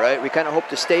for, right? We kind of hope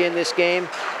to stay in this game,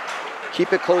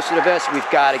 keep it close to the vest. We've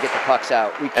got to get the pucks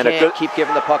out. We can't keep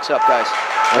giving the pucks up, guys.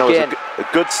 Again, a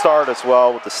good start as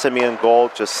well with the Simeon goal,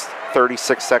 just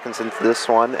 36 seconds into this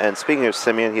one. And speaking of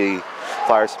Simeon, he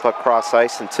fires the puck cross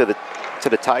ice into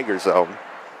the Tiger zone.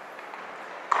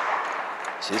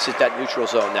 So this is that neutral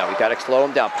zone now. We got to slow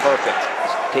him down. Perfect.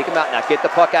 Take him out now. Get the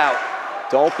puck out.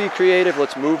 Don't be creative.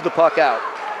 Let's move the puck out.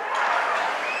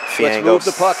 Let's move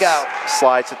the puck out.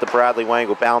 Slides it to Bradley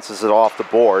Wango, bounces it off the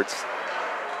boards.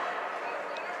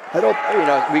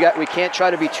 We can't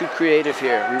try to be too creative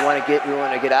here. We want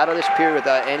to get out of this period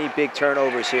without any big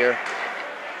turnovers here.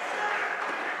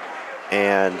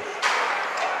 And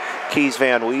Keys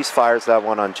Van Wees fires that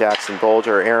one on Jackson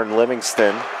Bolger. Aaron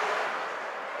Livingston.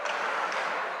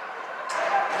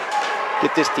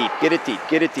 Get this deep, get it deep,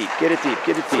 get it deep, get it deep,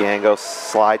 get it deep. Diango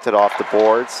slides it off the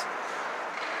boards.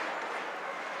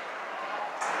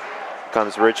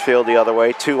 Comes Ridgefield the other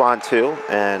way, 2-on-2,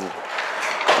 and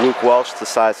Luke Welch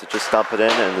decides to just dump it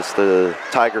in, and the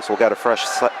Tigers will get a fresh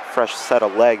set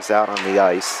of legs out on the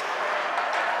ice.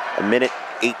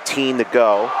 1:18 to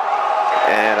go,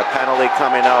 and a penalty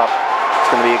coming up.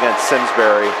 It's going to be against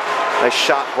Simsbury. Nice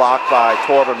shot blocked by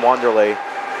Torben Wonderly.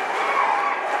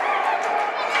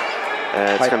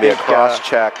 And it's going to be a cross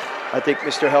check. I think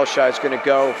Mr. Hellshire is going to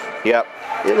go. Yep.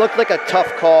 It looked like a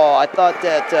tough call. I thought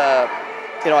that,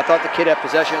 I thought the kid had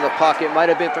possession of the puck. It might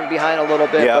have been from behind a little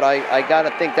bit, but I got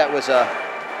to think that was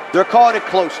they're calling it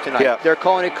close tonight. Yep. They're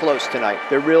calling it close tonight.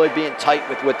 They're really being tight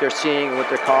with what they're seeing and what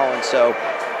they're calling. So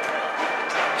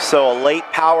a late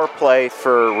power play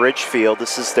for Ridgefield.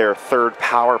 This is their 3rd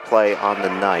power play on the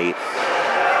night.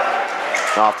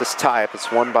 Off this tie-up, it's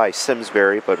won by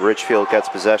Simsbury, but Ridgefield gets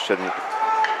possession.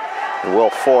 And Will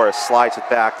Forrest slides it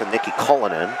back to Nicky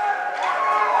Cullinan.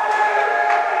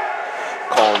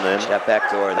 Coleman. That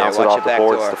back door there. Bounce it Watch off the the back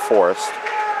boards door. to Forrest.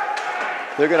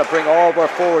 They're going to bring all of our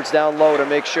forwards down low to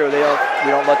make sure we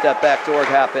don't let that back door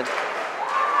happen.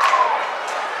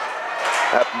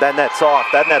 That net's off.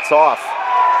 That net's off.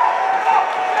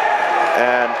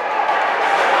 And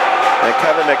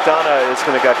Kevin McDonough is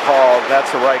going to get called.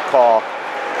 That's the right call.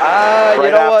 Right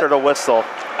you know after what? the whistle.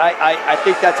 I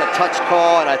think that's a touch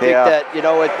call, and I think that, you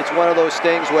know, it's one of those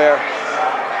things where...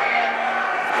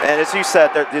 And as you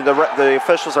said, the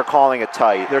officials are calling it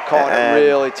tight. They're calling it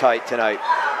really tight tonight.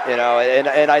 You know,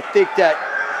 and I think that,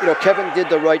 you know, Kevin did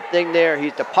the right thing there.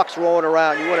 The puck's rolling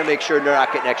around. You want to make sure they're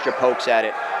not getting extra pokes at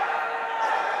it.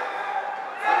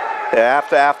 Yeah,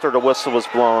 after the whistle was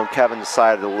blown, Kevin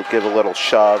decided to give a little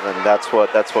shove, and that's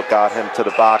what got him to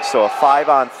the box. So a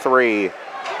 5-on-3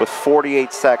 with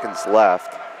 48 seconds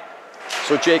left.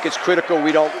 So Jake, it's critical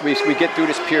we get through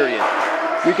this period.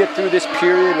 We get through this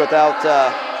period without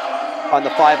on the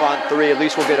 5-on-3. At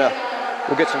least we'll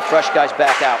get some fresh guys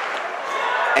back out.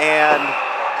 And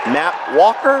Matt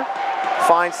Walker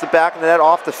finds the back of the net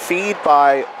off the feed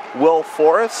by Will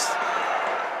Forrest.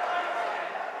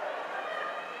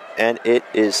 And it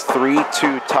is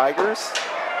 3-2 Tigers.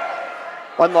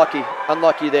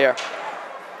 Unlucky there.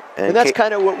 And that's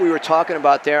kind of what we were talking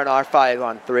about there in our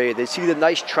 5-on-3. They see the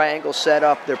nice triangle set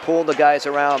up. They're pulling the guys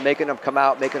around, making them come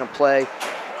out, making them play.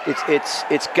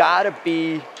 It's got to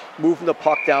be moving the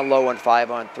puck down low on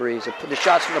 5-on-3s. The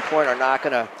shots from the point are not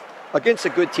going to, against a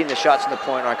good team, the shots from the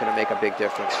point aren't going to make a big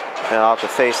difference. And off the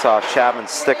face-off, Chapman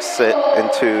sticks it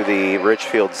into the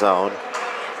Ridgefield zone.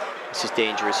 This is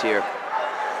dangerous here.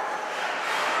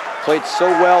 Played so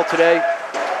well today,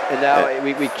 and now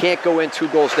we can't go in 2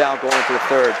 goals down going into the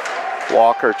third.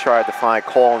 Walker tried to find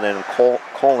Colonen, and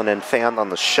Colonen fanned on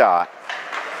the shot.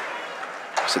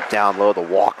 It's it down low to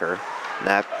Walker. And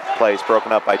that play is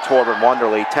broken up by Torben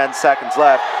Wonderly. 10 seconds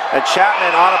left. And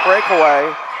Chapman on a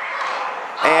breakaway.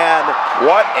 And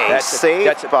what a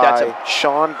save by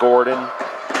Sean Gordon.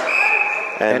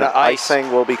 And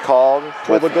icing will be called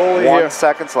with 1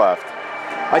 second left.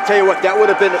 I tell you what, that would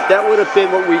have been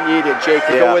what we needed, Jake.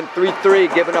 To go in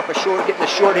 3-3, getting a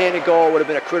shorthanded goal would have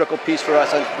been a critical piece for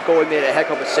us. And the goalie made a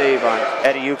heck of a save on.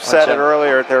 Eddie, you said it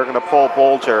earlier. They're going to pull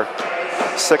Bolger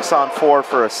 6-on-4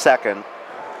 for a second.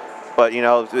 But you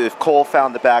know, if Cole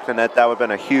found the back of the net, that would have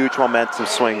been a huge momentum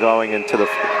swing going to the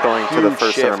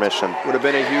first intermission. Would have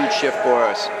been a huge shift for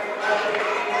us.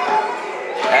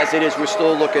 As it is, we're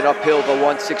still looking uphill. The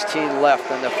 1:16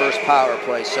 left on the first power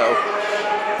play. So.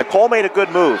 And Cole made a good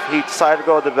move. He decided to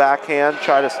go to the backhand,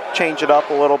 try to change it up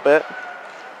a little bit.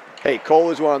 Hey, Cole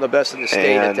is one of the best in the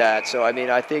state at that. So, I mean,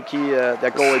 I think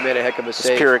that goalie made a heck of a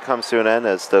save. This period comes to an end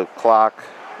as the clock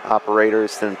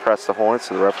operators didn't press the horn,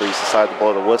 so the referees decided to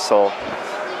blow the whistle.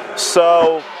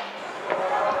 So,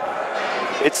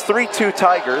 it's 3-2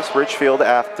 Tigers. Ridgefield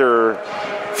after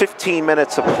 15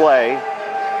 minutes of play.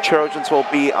 Trojans will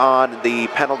be on the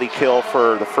penalty kill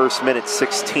for the first minute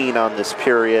 16 on this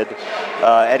period.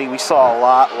 Eddie, we saw a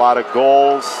lot of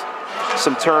goals,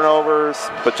 some turnovers,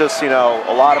 but just, you know,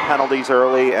 a lot of penalties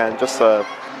early and just a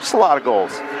lot of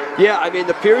goals. Yeah, I mean,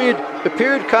 the period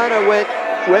kind of went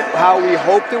how we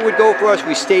hoped it would go for us.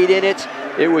 We stayed in it.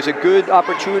 It was a good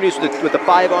opportunity with the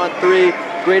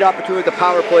 5-on-3, great opportunity with the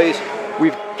power plays.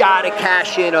 We've got to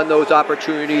cash in on those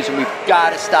opportunities, and we've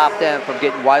got to stop them from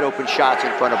getting wide open shots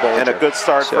in front of Bolger. And a good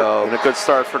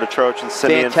start for the Trojans.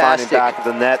 Simeon finding back of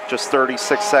the net, just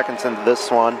 36 seconds into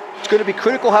this one. It's going to be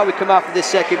critical how we come out for this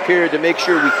second period to make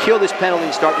sure we kill this penalty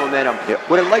and start momentum. Yep.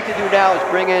 What I'd like to do now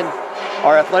is bring in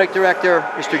our athletic director,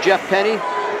 Mr. Jeff Penny.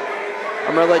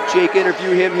 I'm going to let Jake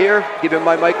interview him here. Give him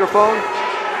my microphone.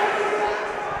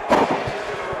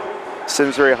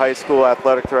 Simsbury High School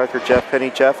Athletic Director Jeff Penny.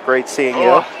 Jeff, great seeing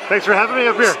you. Thanks for having me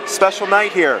up here. Special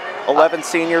night here. 11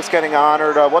 seniors getting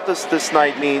honored. What does this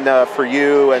night mean for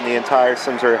you and the entire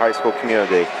Simsbury High School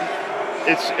community?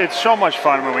 It's so much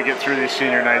fun when we get through these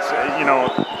senior nights. You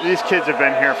know, these kids have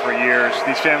been here for years.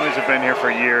 These families have been here for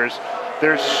years.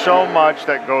 There's so much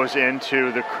that goes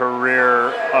into the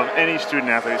career of any student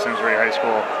athlete at Simsbury High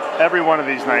School. Every one of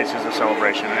these nights is a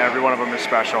celebration, and every one of them is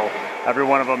special. Every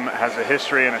one of them has a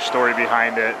history and a story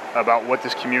behind it about what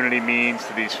this community means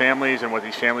to these families and what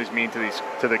these families mean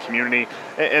to the community,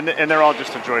 and they're all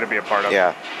just a joy to be a part of.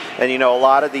 Yeah, and you know, a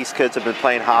lot of these kids have been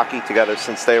playing hockey together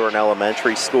since they were in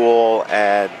elementary school,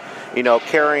 and you know,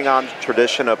 carrying on the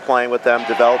tradition of playing with them,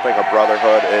 developing a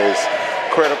brotherhood is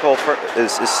critical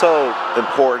is so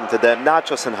important to them, not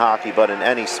just in hockey but in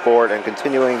any sport, and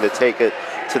continuing to take it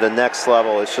to the next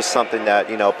level is just something that,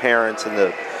 you know, parents and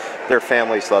their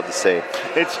families love to see.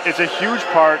 It's a huge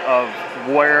part of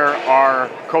where our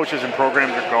coaches and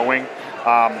programs are going.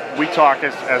 We talk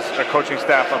as a coaching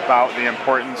staff about the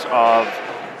importance of,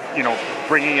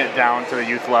 bringing it down to the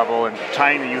youth level and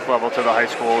tying the youth level to the high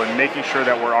school and making sure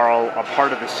that we're all a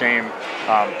part of the same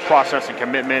process and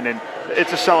commitment. And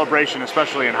it's a celebration,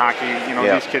 especially in hockey.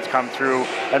 These kids come through,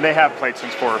 and they have played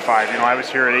since 4 or 5. I was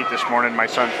here at 8 this morning. My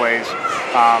son plays.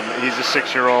 He's a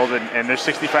 6-year-old, and there's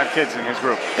 65 kids in his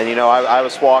group. And, I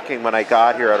was walking when I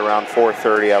got here at around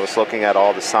 4:30. I was looking at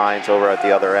all the signs over at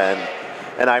the other end.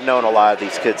 And I've known a lot of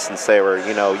these kids since they were,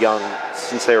 young,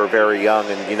 since they were very young.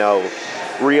 And,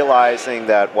 realizing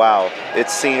that, wow,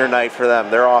 it's senior night for them.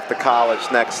 They're off to college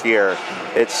next year.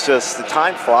 It's just, the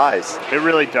time flies. It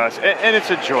really does. And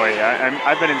it's a joy.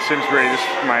 I've been in Simsbury, this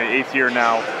is my 8th year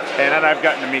now, and I've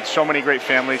gotten to meet so many great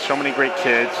families, so many great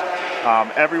kids.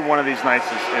 Every one of these nights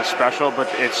is special, but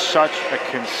it's such a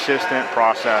consistent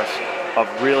process of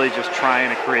really just trying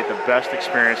to create the best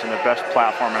experience and the best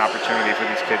platform and opportunity for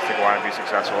these kids to go out and be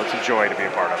successful. It's a joy to be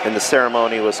a part of. And the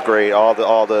ceremony was great. All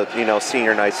the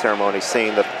senior night ceremony,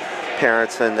 seeing the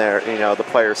parents and their the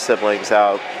players' siblings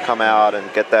come out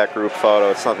and get that group photo.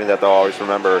 It's something that they'll always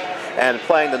remember. And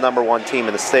playing the #1 team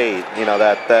in the state,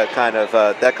 that kind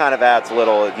of adds a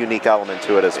little unique element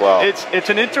to it as well. It's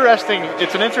an interesting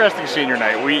senior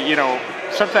night. We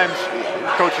sometimes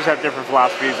coaches have different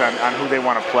philosophies on who they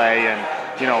want to play, and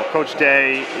Coach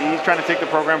Day, he's trying to take the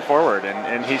program forward,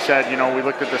 and he said, we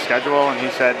looked at the schedule, and he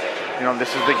said,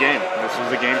 this is the game. This is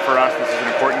the game for us. This is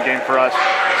an important game for us.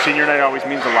 Senior night always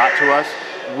means a lot to us.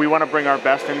 We want to bring our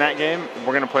best in that game.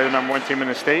 We're going to play the #1 team in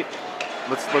the state.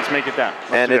 Let's make it that.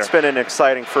 And it's been an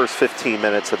exciting first 15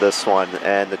 minutes of this one,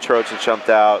 and the Trojans jumped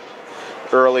out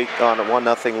early on a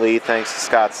 1-0 lead thanks to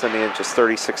Scott Simeon, just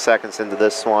 36 seconds into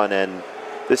this one, and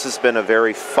this has been a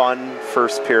very fun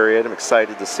first period. I'm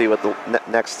excited to see what the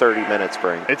next 30 minutes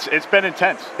bring. It's been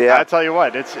intense. Yeah. I tell you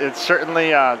what, it's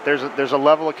certainly there's a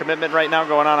level of commitment right now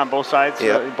going on both sides,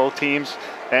 both teams,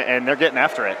 and they're getting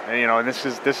after it. And this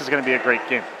is going to be a great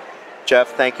game.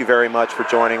 Jeff, thank you very much for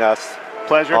joining us.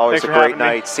 Pleasure. Always Thanks a for great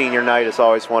night. Senior night is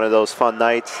always one of those fun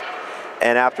nights.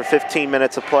 And after 15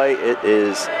 minutes of play, it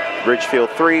is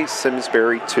Ridgefield 3,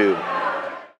 Simsbury 2.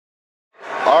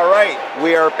 All right,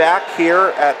 we are back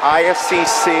here at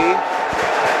ISCC,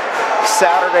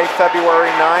 Saturday, February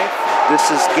 9th. This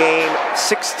is game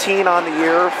 16 on the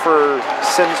year for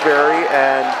Simsbury,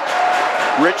 and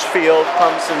Ridgefield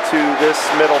comes into this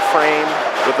middle frame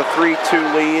with a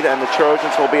 3-2 lead, and the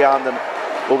Trojans will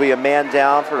be a man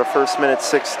down for the first minute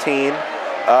 16.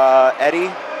 Eddie,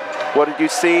 what did you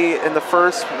see in the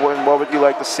first? What would you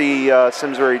like to see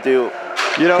Simsbury do?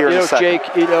 Jake,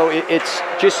 it's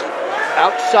just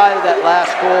outside of that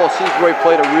last goal, Simsbury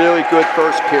played a really good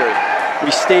first period. We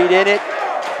stayed in it.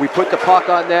 We put the puck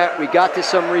on net. We got to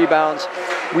some rebounds.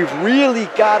 We've really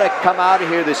got to come out of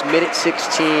here this minute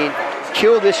 16,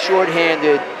 kill this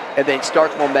shorthanded, and then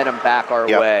start momentum back our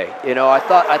way. I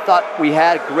thought we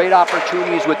had great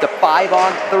opportunities with the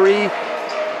 5-on-3,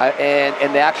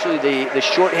 and actually the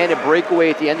shorthanded breakaway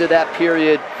at the end of that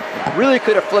period really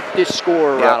could have flipped this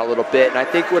score around a little bit, and I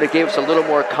think would have gave us a little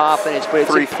more confidence. But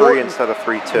it's 3-3 instead of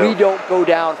 3-2. We don't go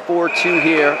down 4-2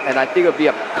 here, and I think it'll be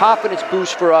a confidence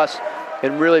boost for us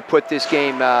and really put this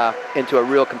game into a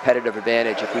real competitive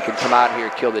advantage if we can come out here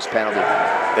and kill this penalty.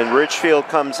 And Ridgefield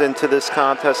comes into this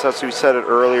contest, as we said it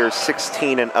earlier,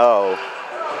 16-0.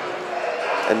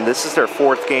 And this is their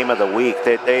 4th game of the week.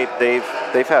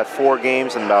 They've had 4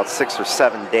 games in about 6 or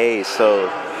 7 days. So,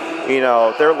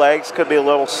 their legs could be a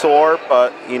little sore,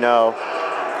 but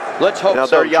let's hope so,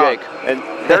 they're young. Jake. And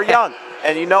they're young.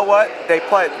 And you know what? They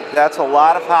play. That's a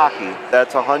lot of hockey.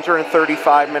 That's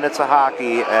 135 minutes of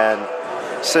hockey. And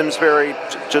Simsbury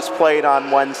just played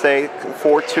on Wednesday,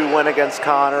 4-2 win against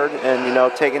Conard,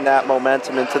 and taking that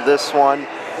momentum into this one.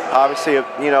 Obviously,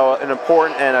 an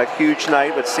important and a huge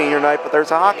night with senior night, but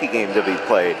there's a hockey game to be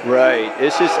played. Right.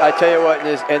 This is, I tell you what,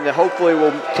 and hopefully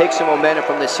we'll take some momentum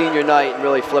from the senior night and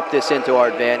really flip this into our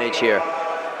advantage here.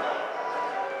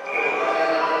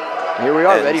 Here we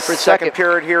are, ready for second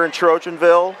period here in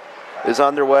Trojanville is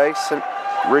underway.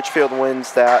 Ridgefield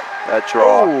wins that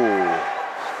draw. Ooh.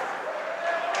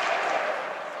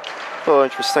 A little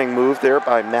interesting move there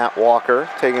by Matt Walker,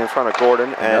 taking in front of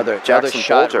Gordon and Jackson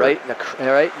shot Bolger.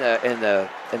 right in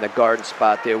the garden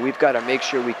spot there. We've got to make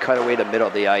sure we cut away the middle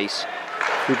of the ice.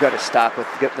 We've got to stop with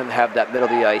get them to have that middle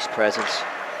of the ice presence.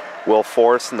 Will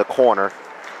Forrest in the corner.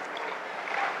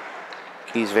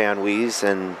 Keys Van Wees,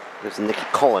 and there's Nicky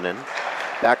Cullinan.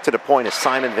 Back to the point is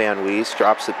Simon Van Wees,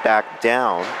 drops it back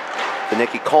down to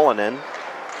Nicky Cullinan.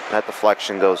 That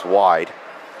deflection goes wide.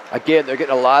 Again, they're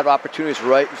getting a lot of opportunities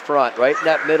right in front, right in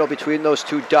that middle between those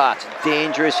two dots.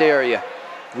 Dangerous area.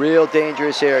 Real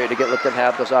dangerous area to let them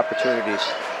have those opportunities.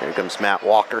 Here comes Matt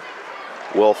Walker.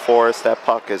 Will Forrest, that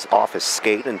puck is off his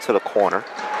skate into the corner.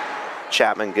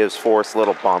 Chapman gives Forrest a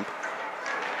little bump.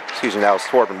 Excuse me, that was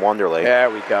Torben Wonderly. There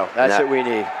we go. That's what we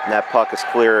need. And that puck is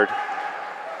cleared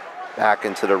back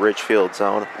into the Ridgefield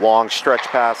zone. Long stretch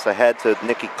pass ahead to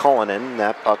Nicky Cullinan.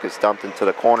 That puck is dumped into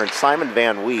the corner. And Simon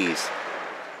Van Wees.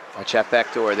 Watch that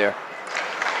back door there.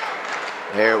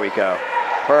 There we go.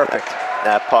 Perfect.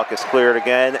 That puck is cleared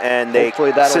again, and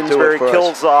Simsbury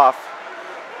kills off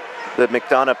the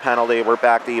McDonough penalty. We're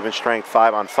back to even strength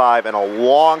 5-on-5, and a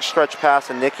long stretch pass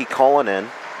to Nicky Cullinan.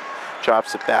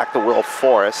 Drops it back to Will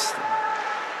Forrest.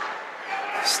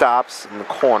 Stops in the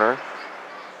corner.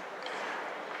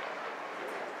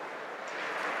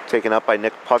 Taken up by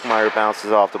Nick Pugmire,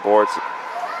 bounces off the boards.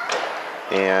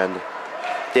 And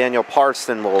Daniel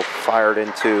Parson will fire it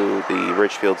into the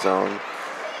Ridgefield zone.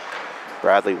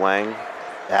 Bradley Wang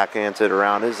backhands it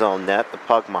around his own net, the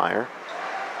Pugmire.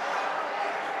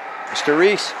 Mr.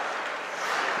 Reese.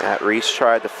 Matt Reese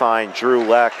tried to find Drew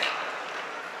Leck.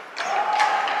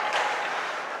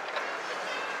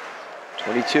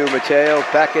 22, Mateo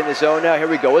back in the zone now. Here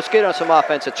we go. Let's get on some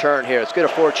offensive turn here. Let's get a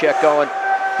forecheck going.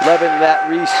 11, Matt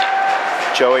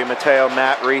Reese. Joey Mateo,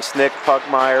 Matt Reese, Nick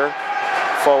Pugmire.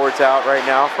 Forwards out right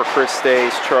now for Chris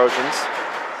Day's Trojans.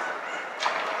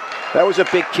 That was a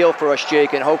big kill for us,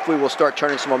 Jake, and hopefully we'll start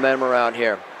turning some momentum around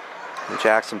here. And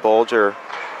Jackson Bolger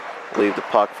will leave the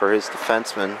puck for his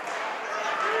defenseman.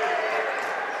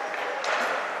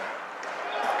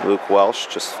 Luke Welsh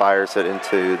just fires it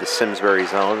into the Simsbury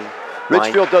zone.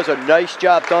 Ridgefield does a nice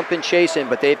job dumping, chasing,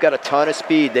 but they've got a ton of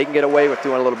speed. They can get away with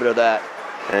doing a little bit of that.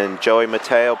 And Joey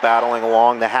Mateo battling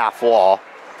along the half wall.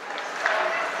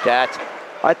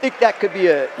 I think that could be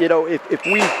if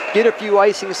we get a few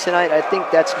icings tonight, I think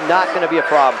that's not going to be a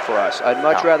problem for us. I'd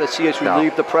much rather see us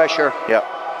relieve the pressure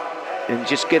and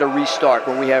just get a restart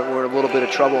when we're in a little bit of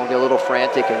trouble and get a little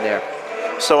frantic in there.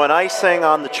 So an icing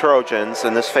on the Trojans,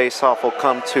 and this faceoff will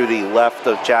come to the left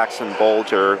of Jackson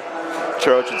Bolger.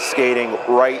 Trojans skating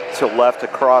right to left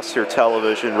across your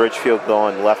television, Ridgefield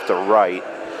going left to right.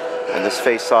 And this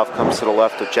faceoff comes to the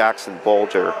left of Jackson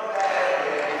Bolger.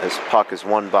 This puck is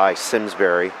won by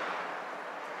Simsbury.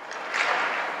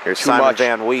 Here's Simon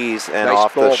Van Wees, and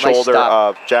off the shoulder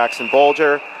of Jackson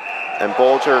Bolger. And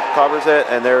Bolger covers it,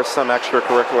 and there's some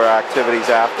extracurricular activities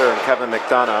after, and Kevin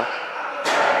McDonough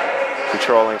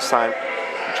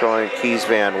controlling Keys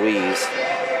Van Wees.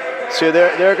 So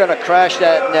they're going to crash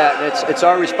that net, and it's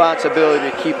our responsibility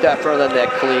to keep that front of the net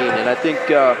clean. And I think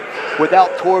without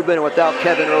Torben and without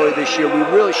Kevin earlier this year, we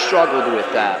really struggled with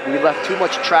that. We left too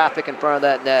much traffic in front of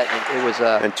that net, and it was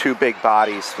and two big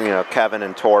bodies, Kevin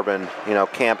and Torben,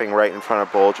 camping right in front of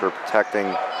Bolger,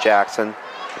 protecting Jackson.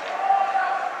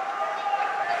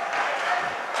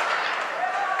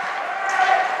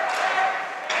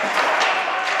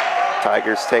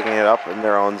 Tigers taking it up in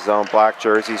their own zone. Black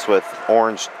jerseys with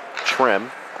orange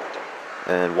trim,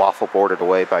 and waffle boarded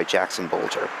away by Jackson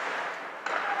Bolger.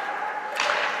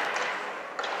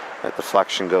 That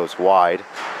deflection goes wide.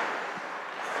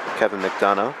 Kevin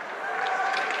McDonough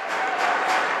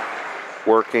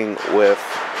working with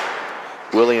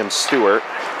William Stewart.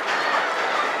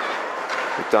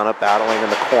 McDonough battling in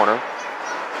the corner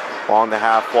along the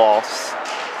half wall.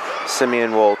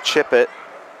 Simeon will chip it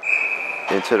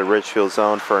into the Ridgefield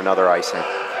zone for another icing.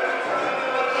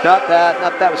 Not bad.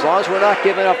 As long as we're not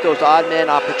giving up those odd man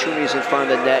opportunities in front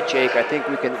of the net, Jake, I think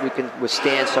we can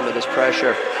withstand some of this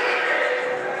pressure.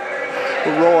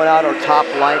 We're rolling out our top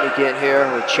line again here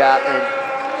with Chapman,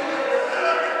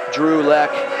 Drew Leck,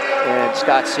 and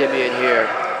Scott Simeon here.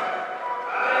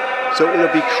 So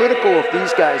it'll be critical of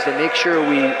these guys to make sure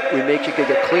we make sure we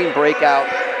get a clean breakout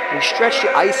and stretch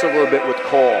the ice a little bit with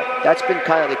Cole. That's been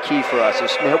kind of the key for us,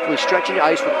 is hopefully stretching the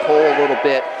ice with Cole a little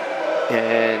bit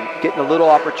and getting a little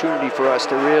opportunity for us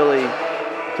to really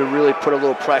put a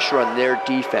little pressure on their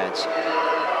defense.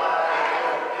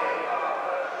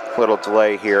 Little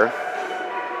delay here.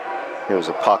 It was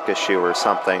a puck issue or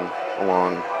something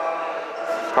along,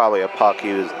 probably a puck.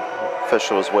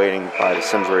 Official was waiting by the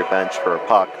Simsbury bench for a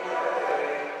puck.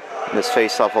 And this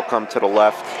faceoff will come to the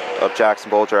left of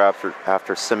Jackson Bolger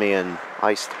after Simeon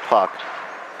iced the puck.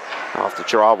 Off the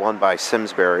draw, won by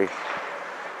Simsbury.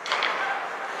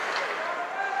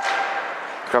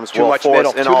 Comes Will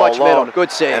Forrest in all alone.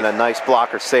 Good save. And a nice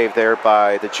blocker save there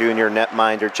by the junior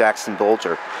netminder Jackson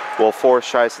Bolger. Will Forrest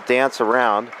tries to dance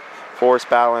around. Forrest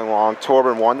battling along.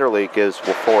 Torben Wonderly gives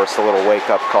Will Forrest a little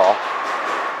wake-up call.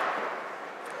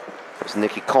 There's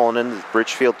Nicky Cullinan,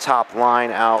 Ridgefield top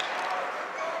line out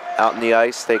out in the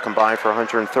ice. They combined for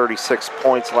 136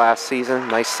 points last season.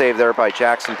 Nice save there by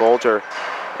Jackson Bolger.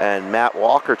 And Matt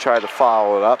Walker tried to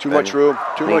follow it up. Too much room.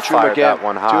 Too much room again. That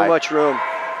one high. Too much room.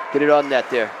 Get it on net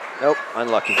there. Nope,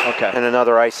 unlucky. Okay. And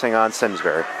another icing on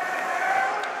Simsbury.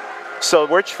 So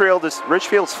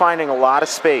Ridgefield's finding a lot of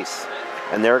space,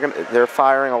 and they're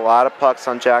firing a lot of pucks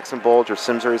on Jackson Bolger.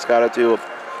 Simsbury's got to do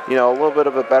a little bit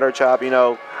of a better job,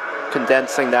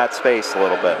 condensing that space a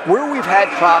little bit. Where we've had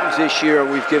problems this year,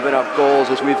 we've given up goals,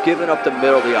 is we've given up the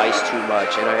middle of the ice too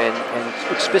much,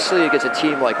 and especially against a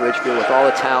team like Ridgefield with all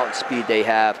the talent and speed they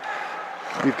have,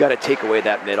 we've got to take away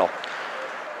that middle.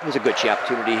 There's a good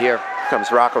opportunity here.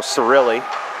 Comes Rocco Cirilli,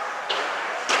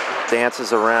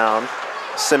 dances around.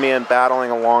 Simeon battling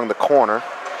along the corner.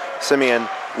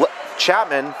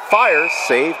 Chapman fires,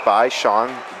 saved by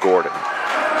Sean Gordon.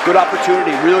 Good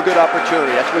opportunity, real good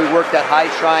opportunity. That's where we worked that high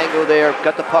triangle there,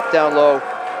 got the puck down low,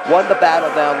 won the battle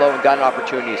down low, and got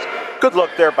opportunities. Good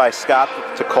look there by Scott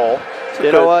to Cole.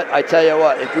 You know what? I tell you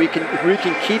what, if we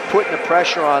can keep putting the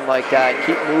pressure on like that,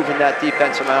 keep moving that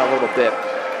defense around a little bit,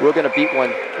 we're going to beat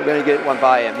one. We're going to get one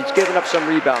by him. He's giving up some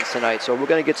rebounds tonight, so we're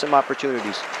going to get some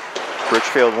opportunities.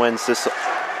 Ridgefield wins this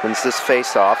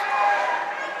face-off.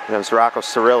 Comes Rocco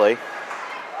Cirilli.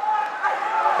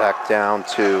 Back down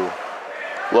to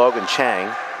Logan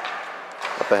Chang.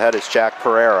 Up ahead is Jack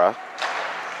Pereira.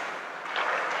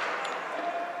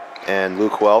 And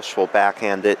Luke Welsh will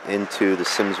backhand it into the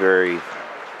Simsbury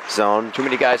zone. Too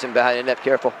many guys in behind the net,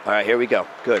 careful. All right, here we go.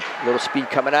 Good. A little speed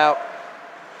coming out.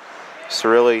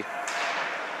 Cirilli.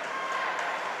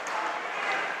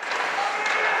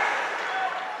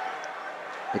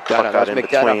 McDonough, that's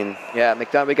McDonough. Yeah,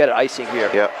 McDonough, we got an icing here.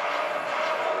 Yep.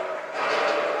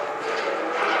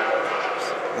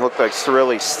 It looked like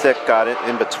Cirilli's stick got it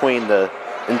in between the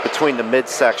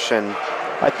midsection.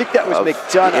 I think that was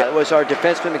McDonough. Yeah. It was our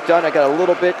defenseman McDonough. Got a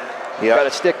little bit. Yep. Got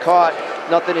a stick caught.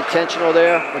 Nothing intentional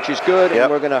there, which is good.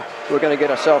 Yep. And we're gonna get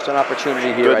ourselves an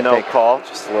opportunity here. Good no call,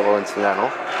 just a little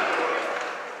incidental.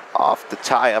 Off the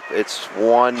tie-up, it's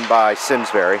won by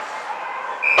Simsbury.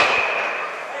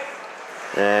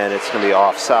 And it's going to be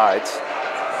offsides.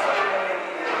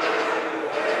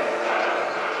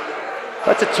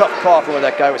 That's a tough call from where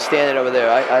that guy was standing over there.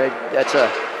 That's a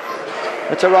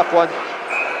rough one.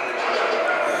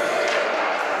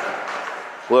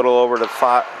 Play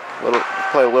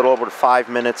a little over to 5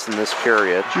 minutes in this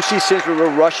period. You see, since we were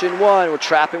rushing one, we're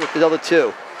trapping with the other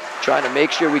two, trying to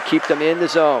make sure we keep them in the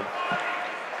zone.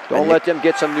 Don't let them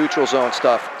get some neutral zone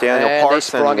stuff. Daniel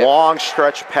Parson, long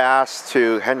stretch pass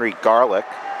to Henry Garlick.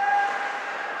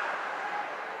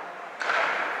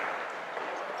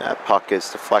 That puck is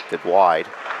deflected wide.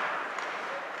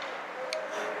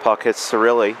 Puck hits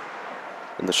Cirilli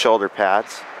in the shoulder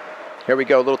pads. Here we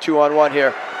go, a little 2-on-1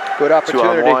 here. Good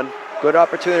opportunity. 2-on-1. Good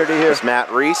opportunity here. It's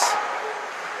Matt Reese.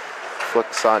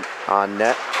 Flicks on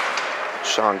net.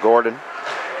 Sean Gordon.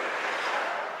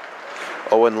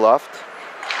 Owen Luft.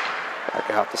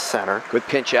 Back out to center. Good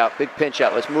pinch out, big pinch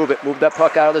out. Let's move it. Move that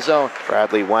puck out of the zone.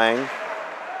 Bradley Wang.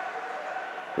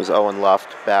 Was Owen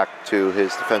Luft back to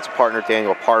his defensive partner,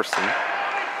 Daniel Parson.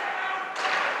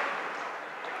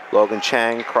 Logan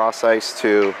Chang cross ice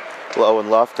to Owen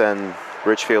Luft, and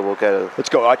Ridgefield will get a... Let's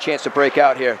go, our chance to break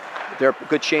out here. They're a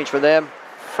good change for them.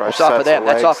 Fresh That's off of them,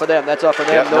 that's off of them, that's off of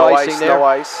them. Yep, no icing there. No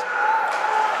ice.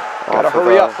 Gotta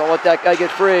hurry up, don't let that guy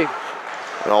get free.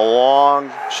 And a long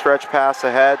stretch pass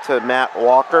ahead to Matt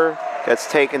Walker. Gets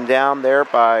taken down there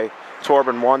by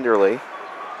Torben Wonderly.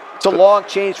 It's a long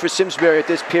change for Simsbury at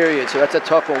this period, so that's a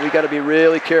tough one. We got to be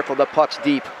really careful. The puck's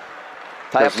deep.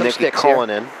 Tie up some Nicky sticks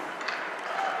Cullinan.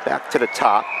 Back to the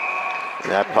top.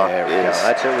 And that puck is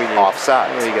That's what we need. offside.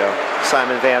 There you go.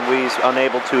 Simon Van Wees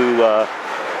unable to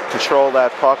control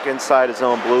that puck inside his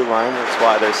own blue line. That's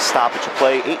why there's a stoppage of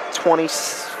play.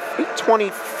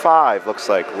 8:25 looks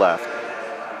like left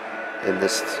in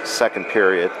this second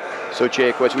period. So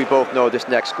Jake, as we both know, this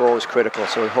next goal is critical.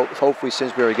 So hopefully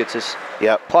Simsbury gets this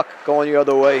puck going the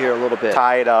other way here a little bit.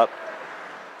 Tie it up.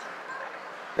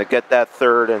 They get that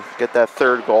third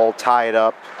goal, tie it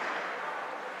up.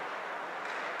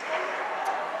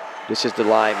 This is the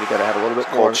line. We got to have a little bit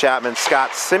Cole more. Chapman,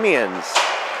 Scott Simeon's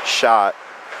shot.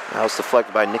 That was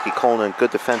deflected by Nicky Coleman. Good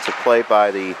defensive play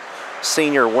by the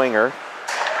senior winger.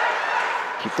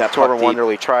 Keep that puck Torben deep.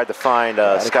 Wonderly tried to find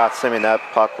Scott Simeon. That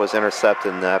puck was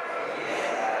intercepted, and that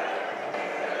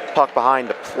puck behind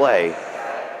the play.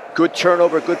 Good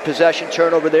turnover, good possession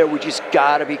turnover there. We just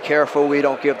got to be careful we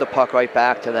don't give the puck right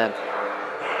back to them.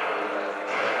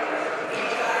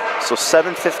 So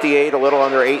 7:58, a little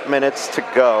under 8 minutes to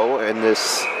go in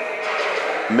this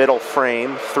middle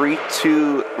frame.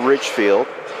 3-2 Ridgefield.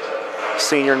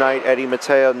 Senior night, Eddie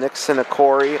Mateo, Nick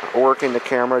Sinacori working the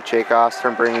camera, Jake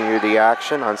Ostern bringing you the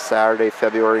action on Saturday,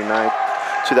 February 9th,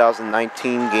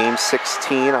 2019, game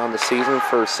 16 on the season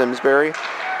for Simsbury.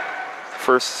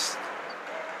 First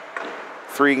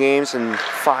 3 games in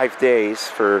 5 days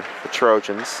for the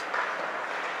Trojans.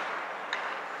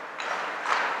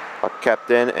 Puck kept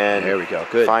in and there we go.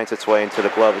 Good. Finds its way into the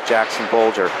glove of Jackson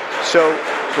Bolger. So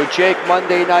Jake,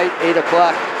 Monday night, 8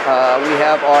 o'clock, we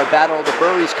have our Battle of the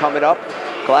Burries coming up.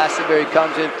 Glastonbury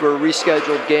comes in for a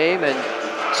rescheduled game, and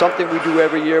something we do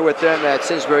every year with them at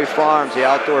Simsbury Farms, the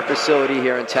outdoor facility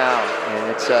here in town.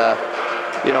 And it's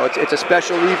it's a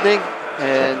special evening,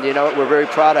 and we're very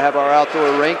proud to have our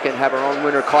outdoor rink and have our own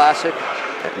Winter Classic.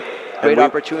 Great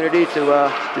opportunity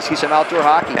to see some outdoor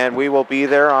hockey. And we will be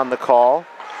there on the call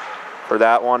for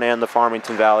that one and the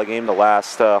Farmington Valley game, the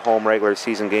last home regular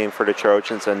season game for the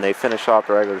Trojans, and they finish off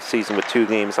the regular season with 2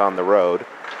 games on the road.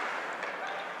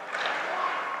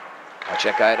 Watch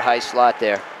that guy at high slot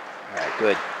there. All right,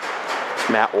 good. It's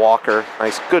Matt Walker.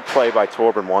 Nice, good play by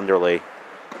Torben Wonderly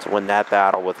to win that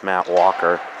battle with Matt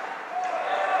Walker.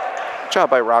 Good job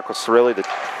by Rocco Cirilli to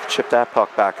chip that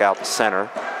puck back out the center.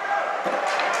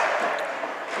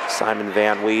 Simon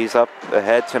Van Wees up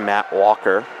ahead to Matt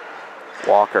Walker.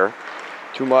 Walker.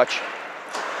 Too much.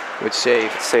 Good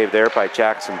save. Save there by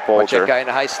Jackson Bolger. Watch that guy in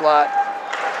the high slot.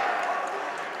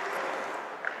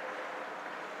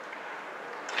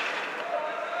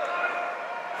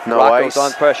 No Rocco's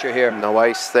ice. on pressure here. No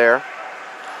ice there.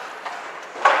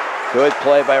 Good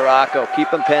play by Rocco. Keep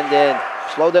them penned in.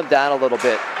 Slow them down a little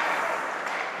bit.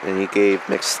 And he gave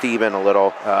McSteven a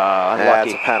little. Unlucky.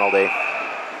 That's a penalty.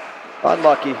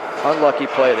 Unlucky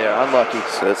play there. Unlucky.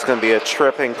 So it's going to be a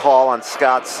tripping call on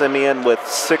Scott Simeon with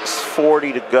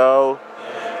 6:40 to go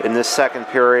in this second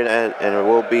period, and it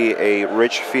will be a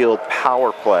Ridgefield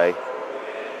power play.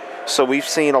 So we've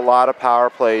seen a lot of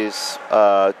power plays,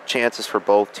 chances for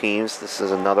both teams. This is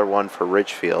another one for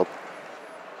Ridgefield.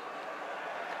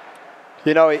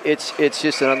 It's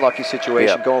just an unlucky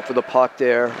situation going for the puck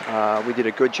there. We did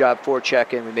a good job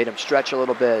forechecking. We made him stretch a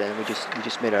little bit, and we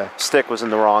just made a stick was in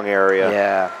the wrong area.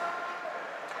 Yeah.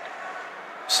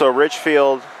 So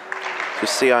Ridgefield, you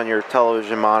see on your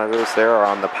television monitors there, are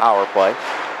on the power play.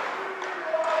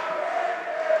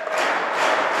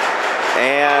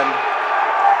 And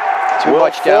too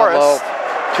much down low.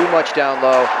 Too much down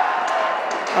low.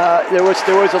 There was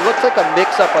it looked like a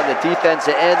mix-up on the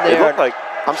defensive end there. It looked like.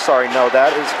 I'm sorry, no,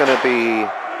 that is going to be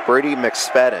Brady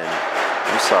McSpedden.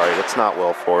 I'm sorry, that's not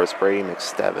Will Forrest, Brady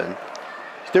McSteven.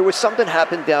 There was something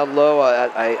happened down low.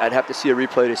 I'd have to see a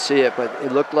replay to see it, but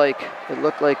it looked like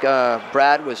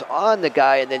Brad was on the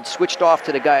guy and then switched off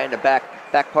to the guy in the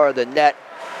back part of the net.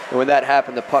 And when that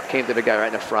happened, the puck came to the guy right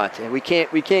in the front. And we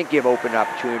can't give open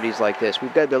opportunities like this.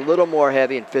 We've got to be a little more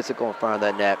heavy and physical in front of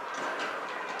that net.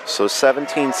 So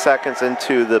 17 seconds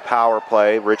into the power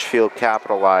play, Ridgefield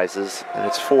capitalizes, and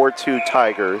it's 4-2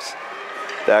 Tigers.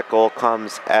 That goal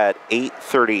comes at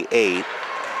 8:38.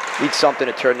 Need something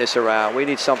to turn this around. We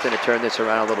need something to turn this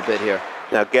around a little bit here.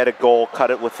 Now get a goal,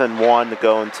 cut it within 1 to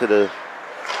go into the...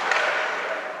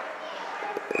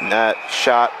 And that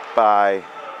shot by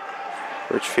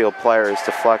Ridgefield player is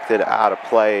deflected out of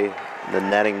play, the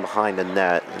netting behind the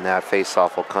net, and that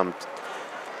faceoff will come...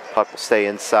 Puck will stay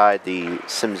inside the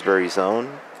Simsbury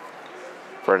zone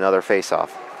for another faceoff.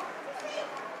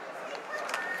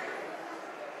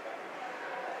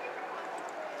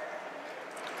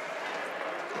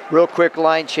 Real quick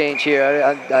line change here.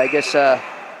 I guess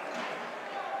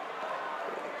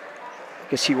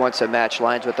he wants to match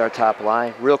lines with our top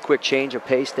line. Real quick change of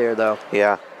pace there, though.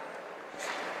 Yeah.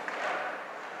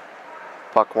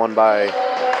 Puck won by,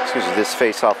 this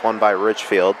faceoff won by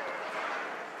Ridgefield.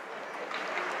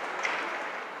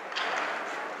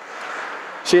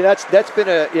 See, that's been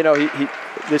a,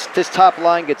 this top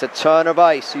line gets a ton of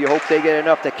ice, so you hope they get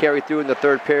enough to carry through in the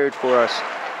third period for us.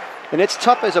 And it's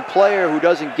tough as a player who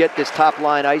doesn't get this top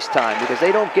line ice time because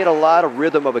they don't get a lot of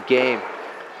rhythm of a game.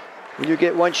 When you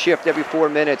get one shift every 4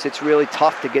 minutes, it's really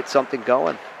tough to get something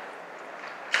going.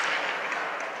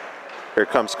 Here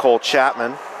comes Cole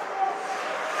Chapman.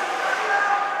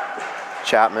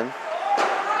 Chapman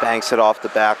banks it off the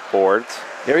backboards.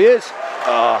 There he is.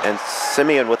 And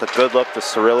Simeon with a good look to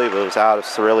Cirilli, but it was out of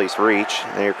Cirilli's reach.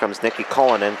 And here comes Nicky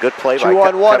Cullinan. Good play by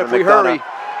Kevin 2-on-1 if we McDonough. hurry.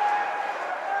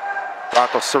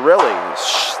 Rocco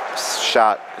Cirilli's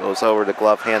shot goes over the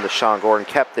glove hand to Sean Gordon,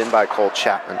 kept in by Cole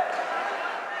Chapman.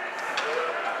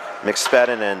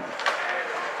 McSpedden and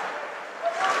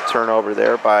turnover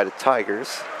there by the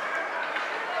Tigers.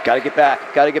 Got to get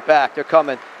back. Got to get back. They're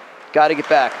coming. Got to get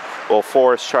back. Well,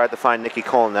 Forrest tried to find Nicky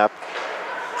Cullinan.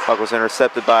 Puck was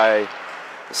intercepted by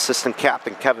assistant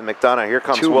captain Kevin McDonough. Here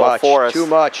comes Too Will much, Forrest. too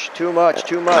much, too much,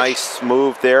 too much. Nice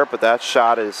move there, but that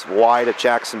shot is wide at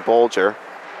Jackson Bolger.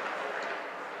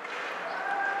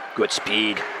 Good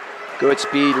speed. Good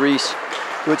speed, Reese.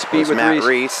 Good speed with Matt Reese.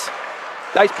 Reese.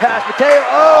 Nice pass, Mateo.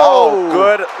 Oh!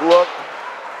 Good look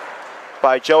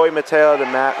by Joey Mateo to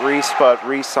Matt Reese, but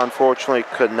Reese unfortunately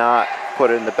could not put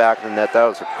it in the back of the net. That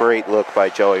was a great look by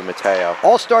Joey Mateo.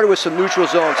 All started with some neutral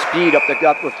zone speed up the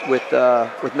gut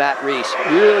with Matt Reese.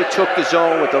 Really took the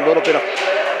zone with a lot of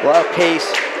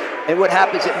pace. And what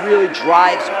happens, it really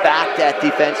drives back that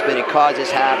defenseman and causes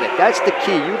havoc. That's the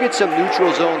key. You get some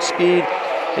neutral zone speed,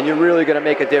 and you're really going to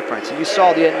make a difference. And you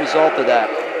saw the end result of that.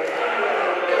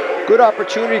 Good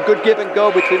opportunity, good give and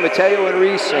go between Mateo and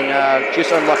Reese, and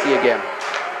just unlucky again.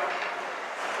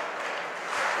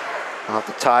 Off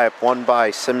the tie-up, one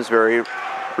by Simsbury.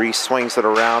 Reese swings it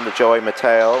around to Joey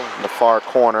Mateo in the far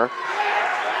corner.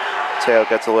 Mateo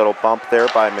gets a little bump there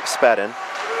by McSpadden.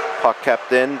 Puck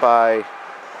kept in by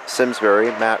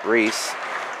Simsbury, Matt Reese.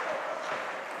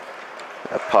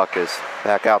 That puck is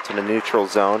back out to the neutral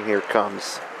zone. Here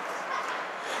comes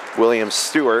William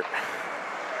Stewart.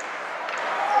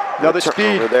 Another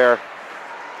speed. Over there.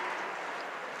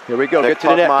 Here we go. Nick Get to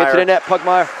the net. Get to the Pugmire. net,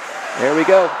 Pugmire. There we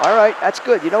go. All right, that's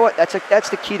good. You know what? That's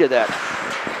the key to that.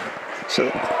 So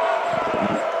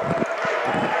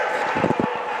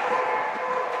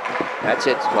that's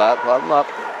it. Plug them up.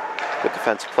 Good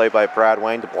defensive play by Brad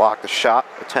Wayne to block the shot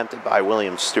attempted by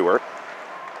William Stewart.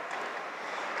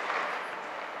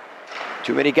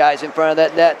 Too many guys in front of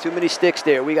that net. Too many sticks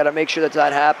there. We got to make sure that's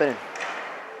not happening.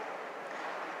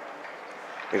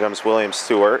 Here comes William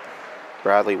Stewart.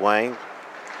 Bradley Wayne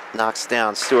knocks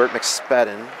down Stewart.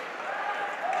 McSpadden.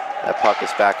 That puck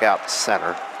is back out to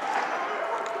center.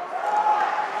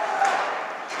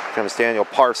 Here comes Daniel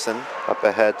Parson up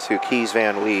ahead to Keys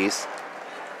Van Wees.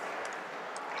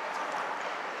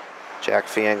 Jack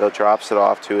Fiango drops it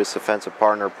off to his defensive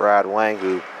partner Brad Wang,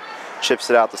 who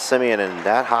chips it out to Simeon, and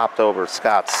that hopped over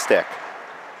Scott's stick.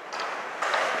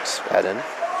 McSpadden.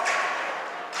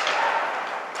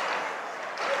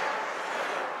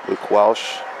 Luke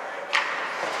Welsh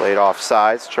played off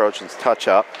sides. Trojans touch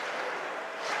up.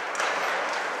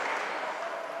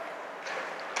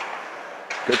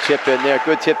 Good tip in there.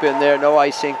 Good tip in there. No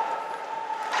icing.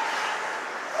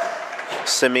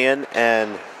 Simeon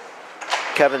and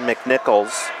Kevin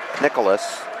Nicholas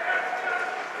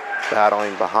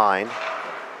battling behind.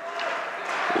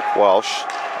 Luke Welsh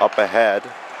up ahead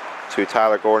to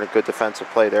Tyler Gordon. Good defensive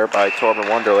play there by Torben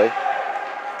Wonderly.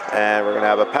 And we're going to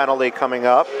have a penalty coming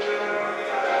up.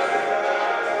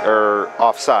 Or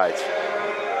offsides.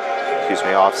 Excuse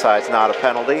me, offsides, not a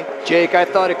penalty. Jake, I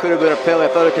thought it could have been a penalty.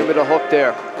 I thought it could have been a hook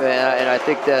there. And I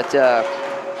think that,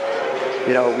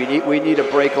 you know, we need a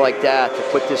break like that to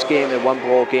put this game in one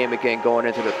goal game again going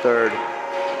into the third.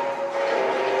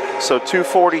 So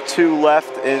 2:42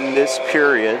 left in this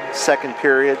period, second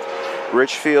period.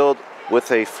 Ridgefield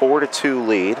with a 4-2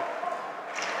 lead.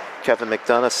 Kevin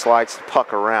McDonough slides the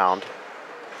puck around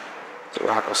to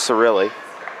Rocco Cirilli.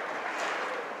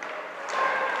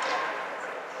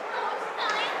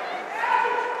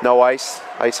 No ice.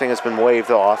 Icing has been waved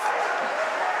off.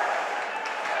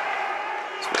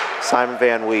 Simon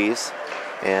Van Wees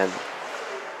and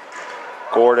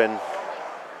Gordon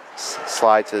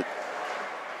decides to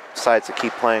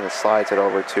keep playing and slides it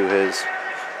over to his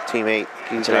teammate.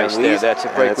 Nice there. That's a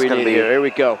break we need here. Here we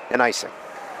go. An icing.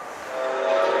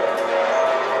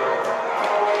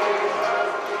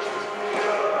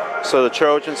 So the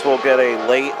Trojans will get a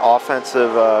late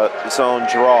offensive zone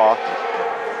draw.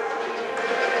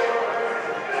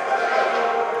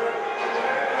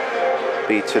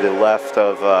 Be to the left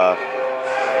of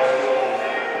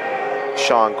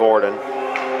Sean Gordon.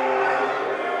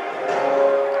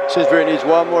 Simsbury needs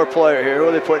one more player here. Who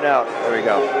are they putting out? There we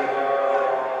go.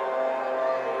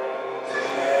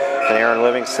 And Aaron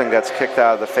Livingston gets kicked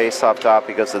out of the face-off dot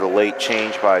because of the late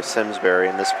change by Simsbury.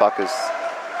 And this puck is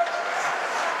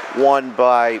won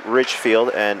by Ridgefield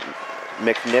and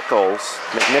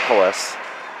McNicholas.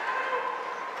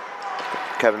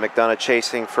 Kevin McDonough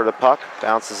chasing for the puck,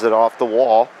 bounces it off the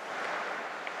wall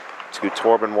to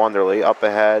Torben Wonderly, up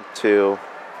ahead to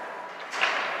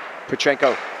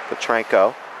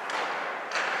Petrenko.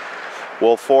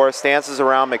 Will Forrest dances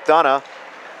around McDonough.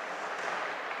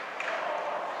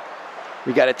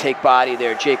 We got to take body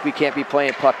there, Jake. We can't be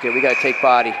playing puck here. We got to take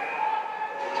body.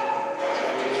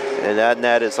 And that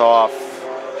net is off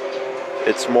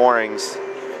its moorings.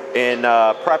 In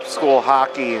prep school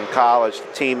hockey in college, the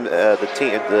team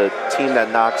that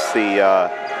knocks the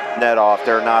net off.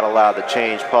 They're not allowed to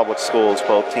change. Public schools,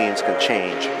 both teams can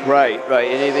change. Right,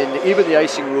 and even the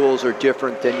icing rules are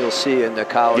different than you'll see in the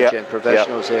college and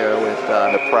professionals there with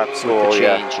the prep school. with the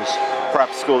changes.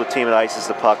 Prep school, the team that ices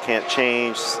the puck can't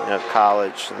change.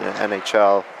 College,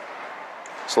 NHL,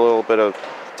 it's a little bit of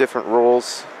different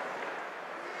rules.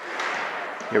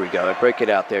 Here we go. I break it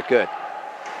out there. Good.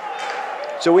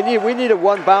 So we need a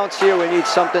one bounce here. We need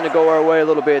something to go our way a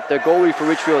little bit. The goalie for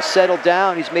Ridgefield has settled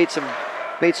down. He's made some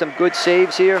good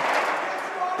saves here.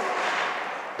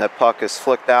 That puck is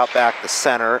flicked out back to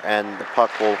center, and the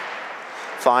puck will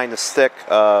find the stick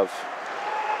of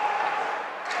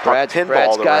Brad's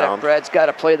got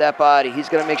to play that body. He's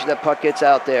going to make sure that puck gets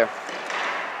out there.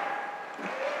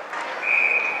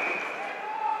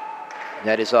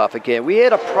 Net is off again. We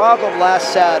had a problem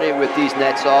last Saturday with these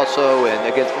nets also,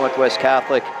 and against Northwest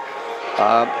Catholic.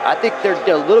 I think they're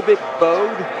a little bit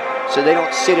bowed, so they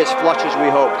don't sit as flush as we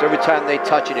hoped. Every time they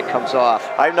touch it, it comes off.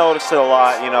 I've noticed it a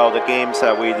lot, the games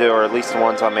that we do, or at least the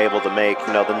ones I'm able to make,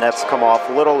 the nets come off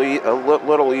a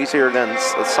little easier than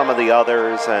some of the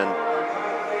others. And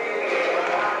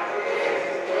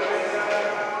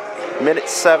minute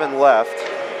 7 left.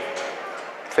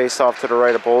 Face off to the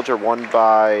right of Bolger, won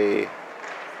by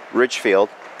Ridgefield.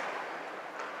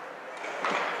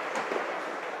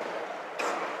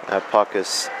 That puck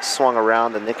is swung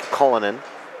around to Nick Cullinan.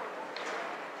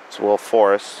 It's Will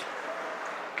Forrest.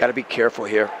 Got to be careful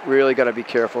here. Really got to be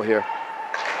careful here.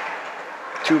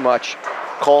 Too much.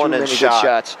 Cullinan Too many good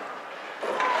shots.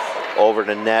 Over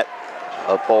the net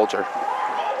of Bolger.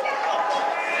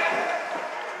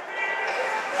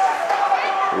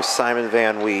 Here's Simon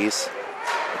Van Wees.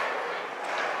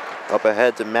 Up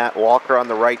ahead to Matt Walker on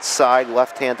the right side,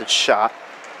 left-handed shot.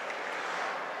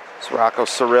 It's Rocco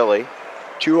Cirilli.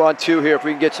 2-on-2 here if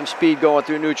we can get some speed going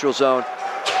through neutral zone.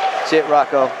 That's it,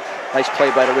 Rocco. Nice play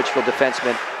by the Ridgefield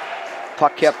defenseman.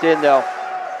 Puck kept in, though.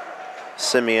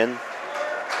 Simeon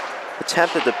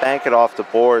attempted to bank it off the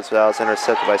boards, but that was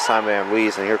intercepted by Simon Van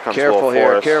Wees, and here comes Will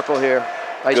Forrest. Careful here.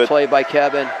 Nice play by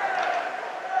Kevin.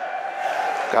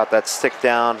 Got that stick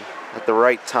down at the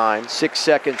right time. 6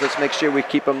 seconds. Let's make sure we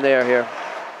keep them there here.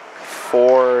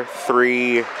 4,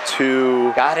 3,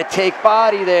 2. Got to take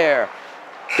body there.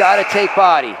 Got to take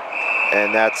body.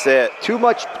 And that's it. Too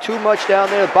much down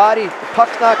there. The body, the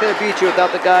puck's not going to beat you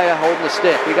without the guy holding the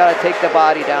stick. We got to take the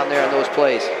body down there in those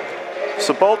plays.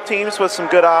 So both teams with some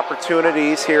good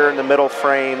opportunities here in the middle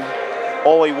frame.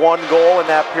 Only one goal in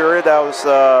that period. That was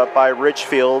by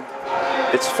Ridgefield.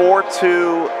 It's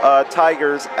 4-2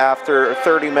 Tigers after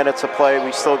 30 minutes of play.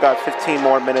 We still got 15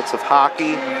 more minutes of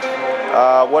hockey.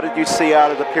 What did you see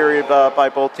out of the period by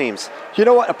both teams? You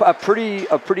know what? A pretty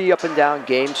up and down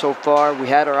game so far. We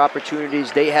had our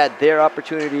opportunities. They had their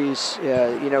opportunities.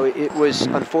 It was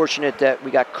unfortunate that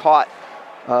we got caught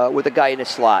with a guy in a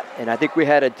slot. And I think we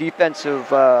had a defensive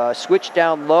switch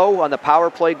down low on the power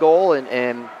play goal,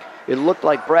 and it looked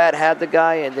like Brad had the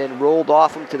guy and then rolled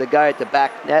off him to the guy at the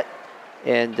back net.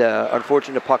 And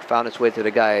unfortunately, the puck found its way to the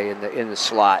guy in the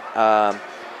slot.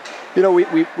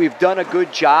 We've done a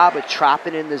good job of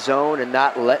trapping in the zone and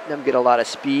not letting them get a lot of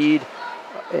speed.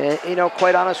 And,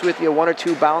 quite honest with you, 1 or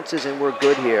 2 bounces and we're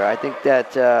good here. I think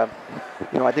that,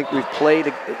 I think we've played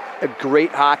a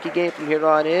great hockey game from here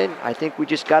on in. I think we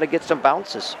just got to get some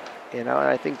bounces. And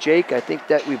I think, Jake, I think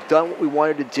that we've done what we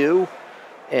wanted to do.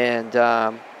 And,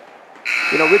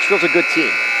 Ridgefield's a good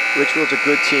team. Ridgefield's a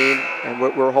good team, and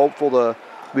we're hopeful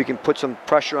we can put some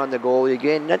pressure on the goalie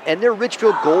again. And their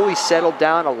Ridgefield goalie settled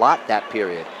down a lot that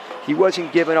period. He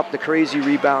wasn't giving up the crazy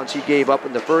rebounds he gave up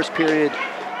in the first period,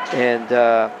 and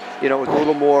it was a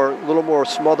little more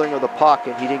smothering of the puck,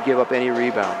 and he didn't give up any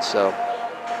rebounds. So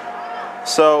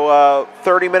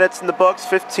 30 minutes in the books,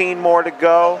 15 more to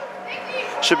go.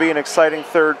 Should be an exciting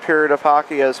third period of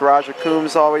hockey, as Roger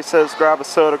Coombs always says. Grab a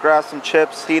soda, grab some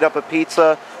chips, heat up a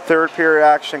pizza. Third period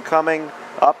action coming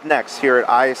up next here at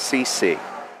ISCC.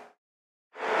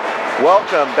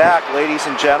 Welcome back, ladies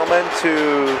and gentlemen,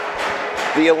 to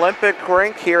the Olympic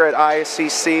rink here at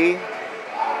ISCC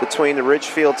between the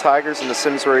Ridgefield Tigers and the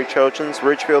Simsbury Trojans.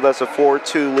 Ridgefield has a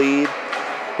 4-2 lead.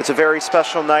 It's a very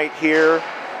special night here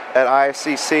at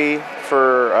ISCC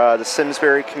for the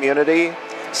Simsbury community.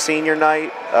 Senior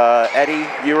night. Eddie,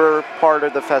 you were part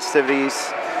of the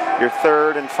festivities. Your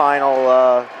third and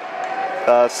final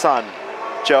son,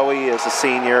 Joey, is a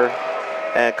senior,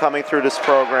 and coming through this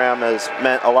program has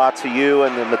meant a lot to you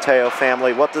and the Mateo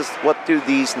family. What do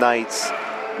these nights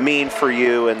mean for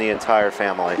you and the entire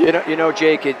family?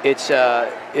 Jake, it's a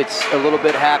little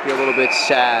bit happy, a little bit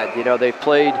sad. They've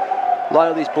played A lot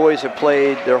of these boys have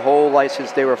played their whole life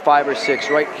since they were 5 or 6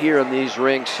 right here in these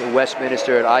rinks in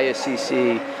Westminster at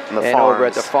ISCC and over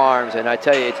at the farms. And I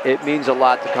tell you, it means a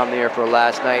lot to come here for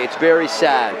last night. It's very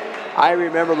sad. I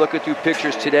remember looking through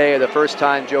pictures today of the first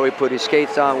time Joey put his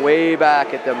skates on way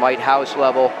back at the Mite House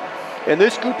level. And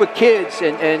this group of kids,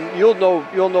 and you'll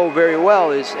know very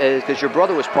well, is because your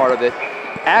brother was part of it,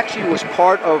 actually was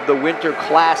part of the Winter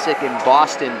Classic in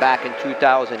Boston back in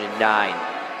 2009.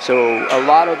 So a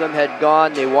lot of them had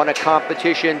gone, they won a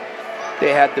competition.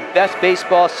 They had the best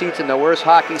baseball seats and the worst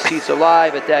hockey seats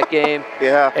alive at that game.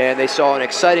 Yeah. And they saw an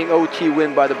exciting OT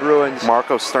win by the Bruins.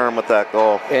 Marco Sturm with that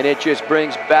goal. And it just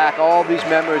brings back all these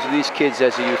memories of these kids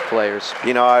as the youth players.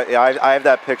 You know, I have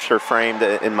that picture framed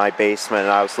in my basement,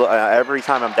 and I was every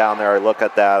time I'm down there, I look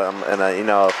at that, you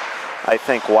know, I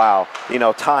think, wow, you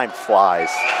know, time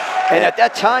flies. And at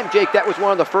that time, Jake, that was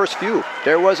one of the first few.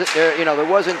 There wasn't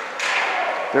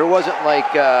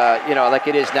like, you know, like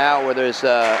it is now where there's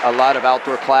a lot of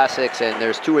outdoor classics and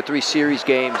there's 2 or 3 series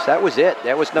games. That was it.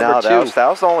 That was number 2. That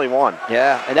was the only one.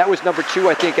 Yeah, and that was number 2,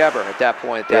 I think, ever at that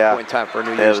point in time for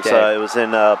New Year's Day. It was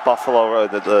in Buffalo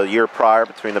the year prior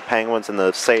between the Penguins and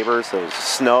the Sabres. There was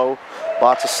snow,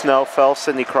 lots of snow fell.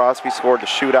 Sidney Crosby scored the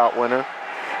shootout winner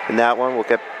in that one. We'll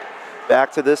get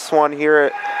back to this one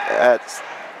here at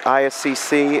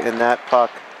ISCC, and that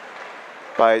puck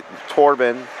by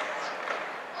Torben,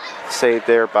 saved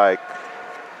there by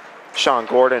Sean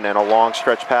Gordon, and a long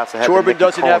stretch pass ahead. Torben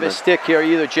doesn't have his stick here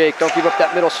either, Jake. Don't give up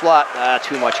that middle slot.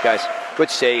 Too much, guys. Good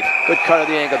save. Good cut of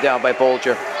the angle down by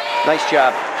Bolger. Nice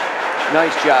job.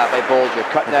 Nice job by Bolger,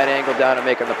 cutting that angle down and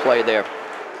making the play there.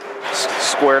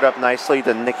 Squared up nicely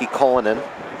to Nicky Cullinan.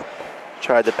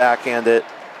 Tried to backhand it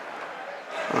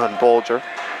on Bolger.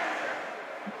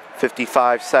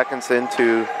 55 seconds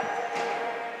into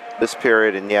this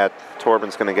period, and yet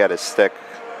Torben's going to get his stick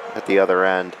at the other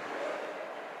end.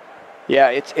 Yeah,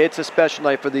 it's a special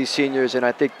night for these seniors, and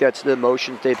I think that's the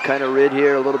emotions they've kind of rid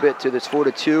here a little bit to this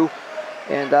 4-2.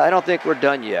 And I don't think we're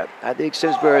done yet. I think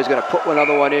Simsbury is going to put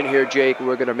another one in here, Jake, and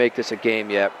we're going to make this a game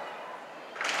yet.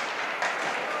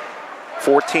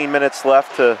 14 minutes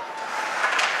left to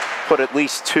put at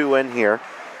least 2 in here.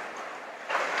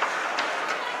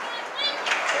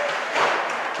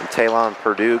 And Talon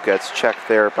Purdue gets checked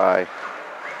there by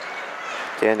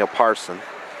Daniel Parson.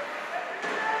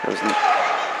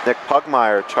 Nick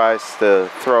Pugmire tries to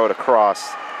throw it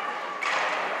across.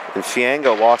 And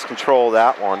Fiango lost control of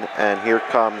that one, and here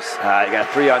comes... You got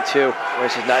 3-on-2.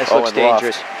 This looks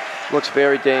dangerous. Looks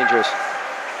very dangerous.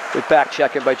 Good back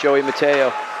checking by Joey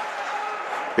Mateo.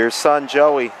 Here's son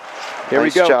Joey. Here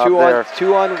nice we go. Job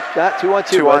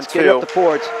 2-on-2. Let's get up the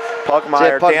boards.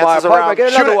 Pugmire dances around.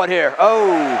 Get another one here. Oh!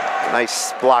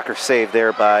 Nice blocker save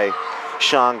there by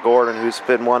Sean Gordon, who's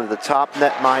been one of the top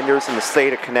netminders in the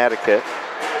state of Connecticut.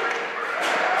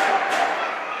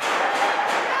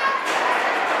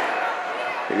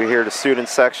 You hear the student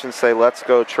section say, "Let's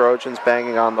go Trojans,"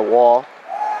 banging on the wall.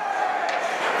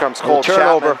 Here comes Cole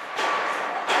turnover. Chapman.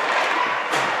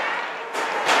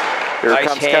 Here nice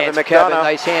comes hands, Kevin McDonough. Kevin,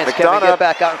 nice hands. Kevin, get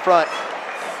back out in front.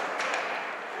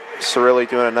 Cirilli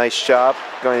doing a nice job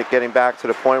getting back to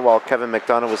the point while Kevin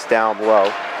McDonough was down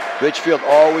low. Ridgefield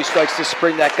always likes to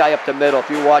spring that guy up the middle. If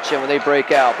you watch them when they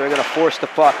break out, they're going to force the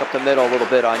puck up the middle a little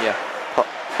bit on you.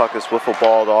 Puck is wiffle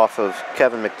balled off of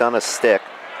Kevin McDonough's stick.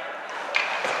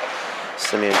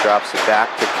 Simeon drops it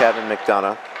back to Kevin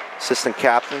McDonough. Assistant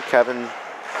captain, Kevin,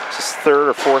 it's his 3rd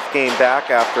or 4th game back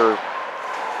after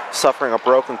suffering a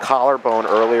broken collarbone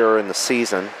earlier in the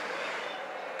season.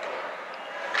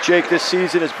 Jake, this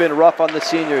season has been rough on the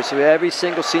seniors. Every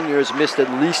single senior has missed at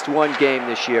least 1 game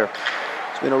this year.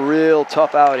 It's been a real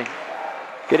tough outing.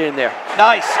 Get in there.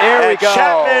 Nice, there we go.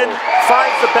 Chapman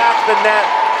finds the back of the net,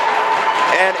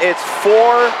 and it's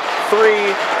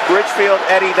 4-3 Ridgefield.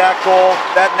 Eddie, that goal,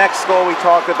 that next goal we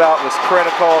talked about was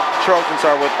critical. Trojans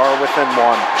are within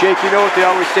 1. Jake, you know what they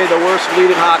always say, the worst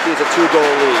lead in hockey is a 2-goal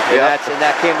lead. And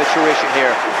that came to fruition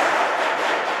here.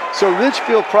 So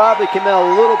Ridgefield probably came out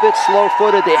a little bit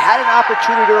slow-footed. They had an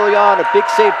opportunity early on, a big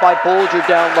save by Bolger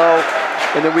down low,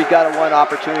 and then we got a 1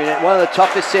 opportunity. And one of the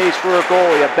toughest saves for a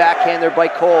goalie, a backhander by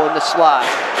Cole in the slot.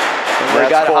 And we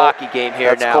got a hockey game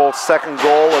here now. That's Cole's 2nd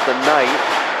goal of the night.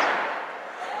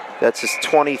 That's his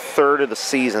 23rd of the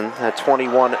season, at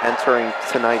 21 entering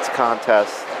tonight's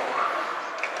contest.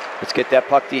 Let's get that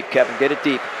puck deep, Kevin. Get it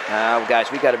deep.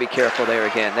 Guys, we got to be careful there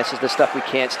again. This is the stuff we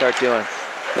can't start doing.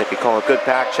 Nicky calling a good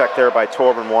back check there by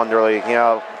Torben Wonderly. You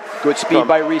know, good speed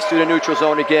by Reese through the neutral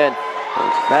zone again.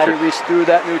 Matty Reese through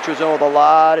that neutral zone with a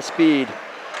lot of speed.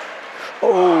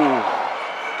 Oh.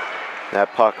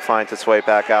 That puck finds its way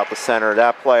back out the center.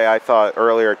 That play, I thought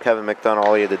earlier, Kevin McDonough,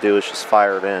 all he had to do was just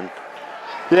fire it in.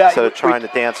 Yeah, Instead of trying to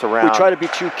dance around. We try to be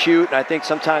too cute, and I think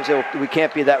sometimes we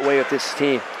can't be that way with this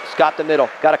team. It's got the middle.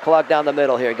 Got to clog down the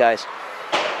middle here, guys.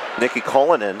 Matt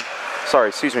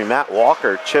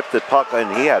Walker chipped the puck,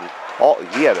 and he had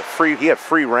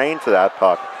free reign to that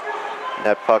puck. And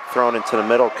that puck thrown into the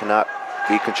middle cannot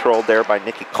be controlled there by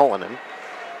Nicky Cullinan.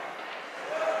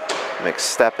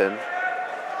 McSteppen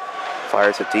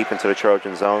fires it deep into the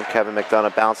Trojan zone. Kevin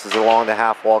McDonough bounces along the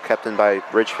half wall, kept in by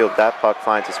Ridgefield. That puck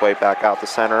finds its way back out the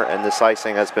center, and this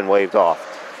icing has been waved off.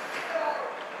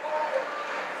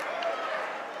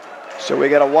 So we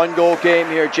got a 1-goal game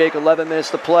here, Jake. 11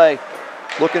 minutes to play.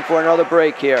 Looking for another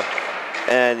break here.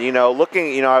 And I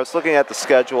was looking at the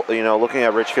schedule, looking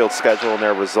at Ridgefield's schedule and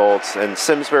their results, and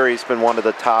Simsbury's been one of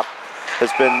the toughest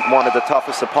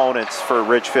opponents for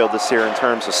Ridgefield this year in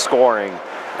terms of scoring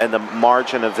and the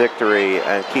margin of victory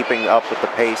and keeping up with the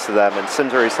pace of them. And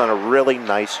Simsbury's done a really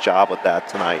nice job with that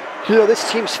tonight.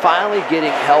 This team's finally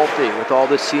getting healthy with all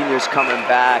the seniors coming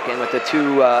back and with the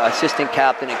two assistant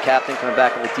captain and captain coming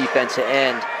back on the defensive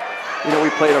end.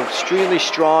 We played an extremely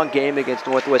strong game against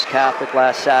Northwest Catholic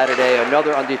last Saturday,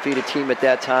 another undefeated team at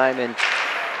that time. And,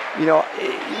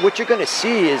 what you're going to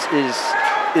see is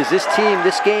this team,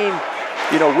 this game,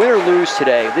 win or lose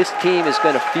today, this team is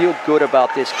going to feel good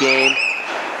about this game.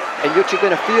 And what you're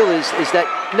going to feel is that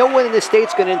no one in the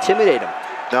state's going to intimidate them.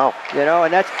 No.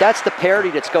 And that's the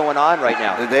parity that's going on right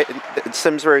now.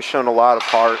 Simsbury's shown a lot of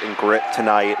heart and grit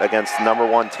tonight against the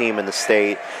 #1 team in the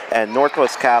state. And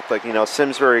Northwest Catholic,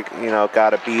 Simsbury,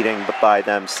 got a beating by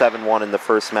them 7-1 in the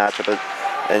first matchup.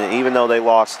 And even though they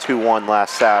lost 2-1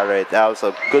 last Saturday, that was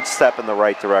a good step in the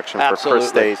right direction for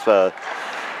Chris Day's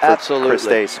Chris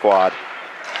Day's squad.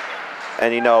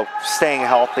 And, staying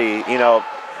healthy,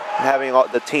 having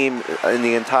the team and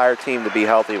the entire team to be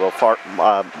healthy. Well,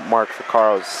 Mark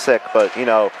Ficcaro's sick, but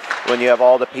when you have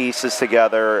all the pieces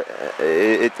together,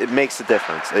 it makes a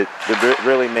difference. It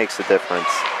really makes a difference.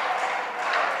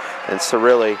 And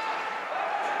Cirilli,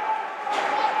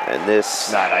 and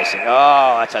this not icing.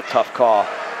 Oh, that's a tough call.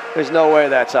 There's no way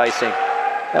that's icing.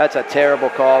 That's a terrible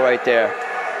call right there.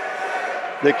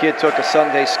 The kid took a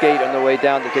Sunday skate on the way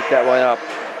down to get that one up.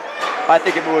 I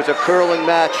think if it was a curling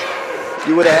match,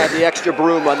 you would have had the extra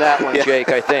broom on that one, Jake,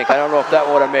 I think. I don't know if that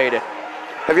would have made it.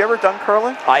 Have you ever done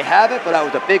curling? I haven't, but I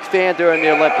was a big fan during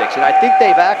the Olympics. And I think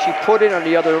they've actually put in on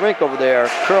the other rink over there,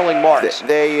 curling marks.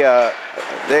 They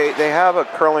have a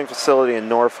curling facility in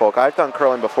Norfolk. I've done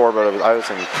curling before, but I was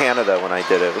in Canada when I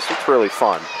did it. It was really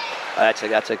fun.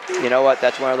 You know what?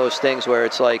 That's one of those things where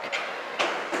it's like,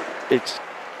 it's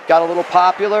got a little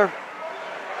popular.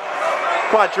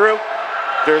 Come on, Drew.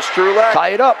 There's Drew Leck. Tie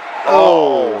it up.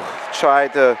 Oh.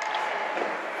 Tried a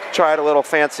little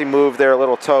fancy move there, a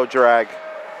little toe drag.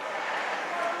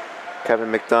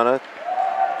 Kevin McDonough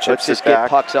chips it back. Get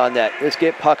pucks on that. Let's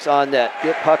get pucks on that.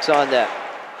 Get pucks on that.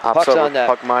 Pucks on that.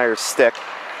 Pugmire's stick.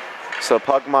 So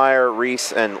Pugmire,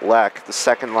 Reese, and Leck, the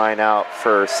second line out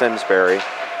for Simsbury.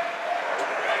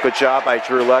 Good job by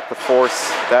Drew Leck to force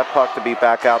that puck to be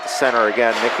back out the center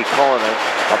again. Nicky Cullinan.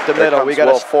 Up the middle. We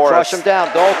got to crush him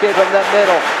down. Don't give him that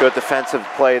middle. Good defensive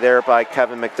play there by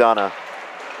Kevin McDonough.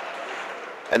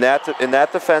 And in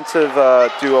that defensive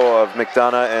duo of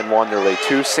McDonough and Wonderly,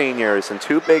 two seniors and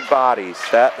two big bodies,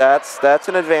 that's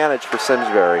an advantage for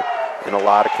Simsbury in a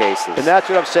lot of cases. And that's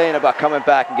what I'm saying about coming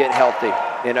back and getting healthy.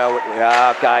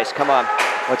 Guys, come on.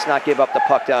 Let's not give up the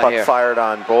puck down here. Puck fired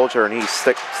on Bolger, and he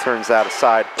turns that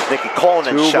aside. Nicky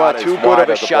Cullinan's shot is too good of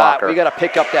a shot. We got to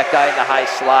pick up that guy in the high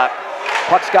slot.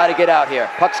 Puck's got to get out here.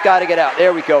 Puck's got to get out.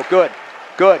 There we go. Good.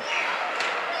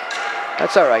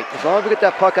 That's all right. As long as we get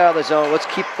that puck out of the zone, let's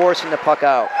keep forcing the puck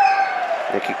out.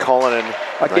 Nicky Cullinan.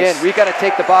 Again, we got to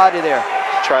take the body there.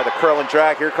 Try the curl and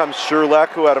drag. Here comes Drew Leck,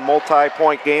 who had a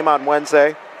multi-point game on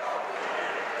Wednesday.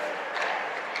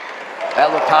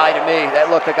 That looked high to me. That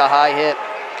looked like a high hit.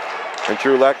 And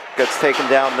Drew Leck gets taken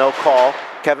down, no call.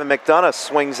 Kevin McDonough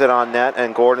swings it on net,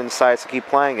 and Gordon decides to keep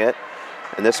playing it.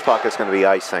 And this puck is going to be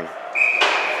icing.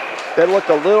 That looked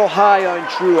a little high on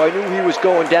Drew. I knew he was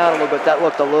going down a little bit. That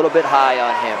looked a little bit high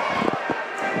on him.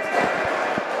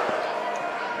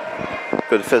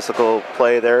 Good physical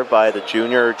play there by the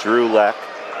junior, Drew Leck.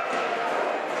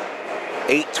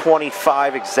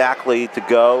 8:25 exactly to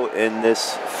go in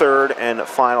this third and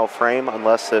final frame,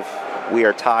 unless if we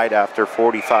are tied after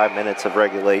 45 minutes of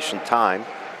regulation time.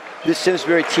 This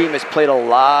Simsbury team has played a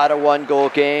lot of one-goal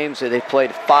games. They've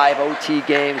played 5 OT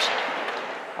games.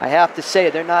 I have to say,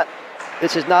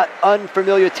 this is not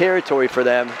unfamiliar territory for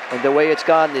them and the way it's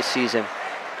gone this season.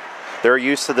 They're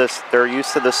used to this. They're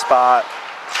used to this spot.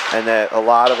 And that a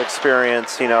lot of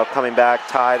experience, you know, coming back,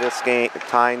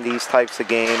 tying these types of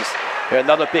games. Here,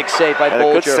 another big save by And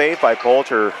Bolger. a good save by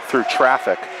Bolger through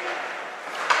traffic.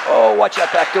 Oh, watch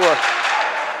that back door.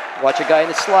 Watch a guy in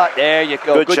the slot. There you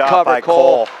go. Good job cover, by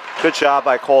Cole. Good job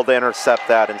by Cole to intercept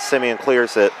that, and Simeon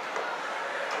clears it.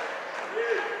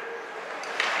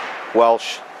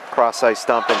 Welsh cross-ice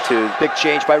dump into big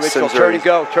change by Ridgefield. Simsbury's Turn and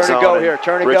go. Turn and zone, go here.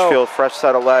 Turn and go. Ridgefield, fresh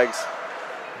set of legs.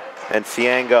 And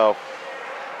Fiango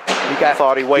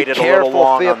thought he waited a little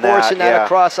long on that. Forcing that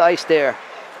across ice there.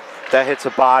 That hits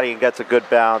a body and gets a good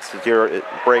bounce. Your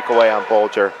breakaway on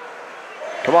Bolger.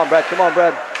 Come on, Brad. Come on,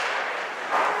 Brad.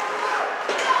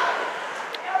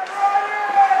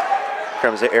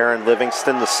 Comes Aaron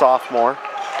Livingston, the sophomore.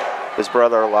 His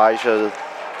brother Elijah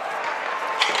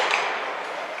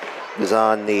is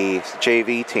on the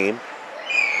JV team.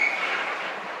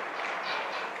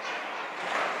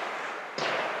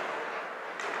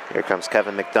 Here comes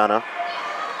Kevin McDonough.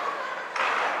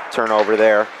 Turnover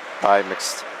there by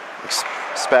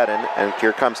Spedden, and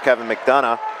here comes Kevin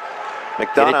McDonough.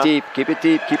 Get it deep, keep it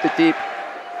deep, keep it deep.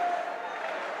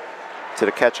 To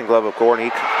the catching glove of Gordon.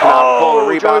 He cannot pull the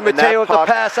rebound. Joey Mateo with the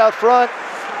pass out front.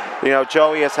 You know,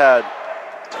 Joey has had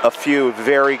a few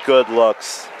very good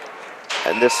looks,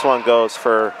 and this one goes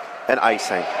for an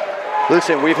icing.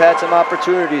 Listen, we've had some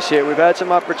opportunities here. We've had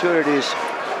some opportunities.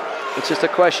 It's just a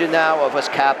question now of us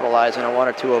capitalizing on one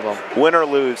or two of them. Win or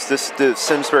lose, the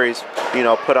Simsbury's, you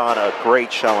know, put on a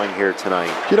great showing here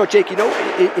tonight. You know, Jake, you know,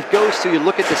 it goes to, you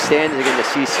look at the standings in the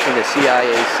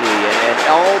CIAC, and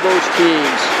all those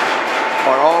teams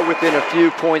are all within a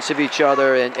few points of each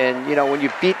other. And you know, when you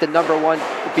beat the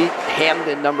beat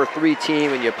Hamden #3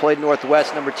 team, and you played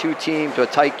Northwest #2 team to a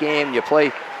tight game, you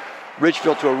play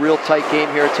Ridgefield to a real tight game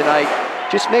here tonight,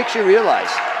 just makes you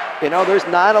realize, you know, there's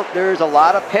a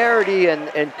lot of parity,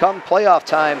 and come playoff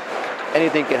time,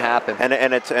 anything can happen.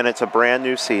 And it's a brand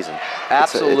new season.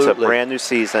 Absolutely, it's a brand new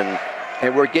season.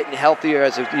 And we're getting healthier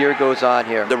as the year goes on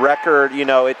here. The record, you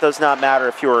know, it does not matter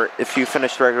if you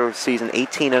finished the regular season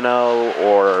 18-0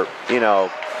 or, you know,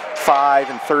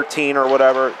 5-13 or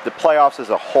whatever. The playoffs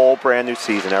is a whole brand new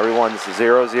season. Everyone's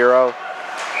 0-0.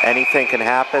 Anything can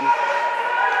happen.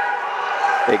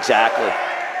 Exactly.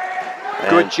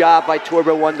 And good job by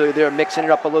Torbo Wonder there, mixing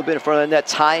it up a little bit in front of the net,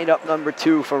 tying up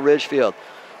 #2 for Ridgefield.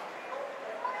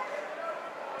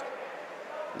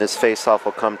 This faceoff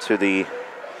will come to the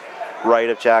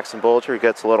right of Jackson Bolger. He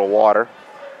gets a little water.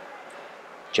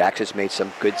 Jackson's made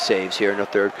some good saves here in the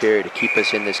third period to keep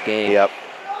us in this game. Yep,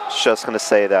 just going to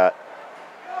say that.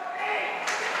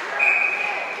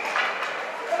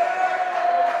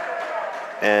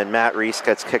 And Matt Reese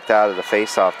gets kicked out of the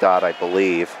faceoff dot, I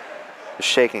believe. He's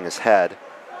shaking his head.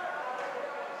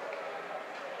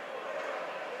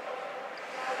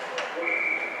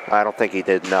 I don't think he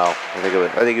did, no. I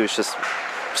think he was just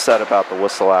upset about the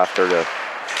whistle after the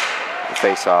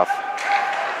face-off.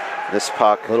 This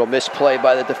puck. A little misplay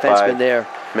by the defenseman there.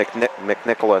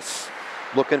 McNicholas.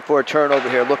 Looking for a turnover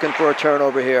here, looking for a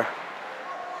turnover here.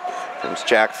 Comes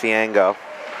Jack Fiango.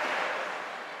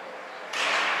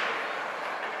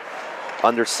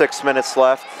 Under 6 minutes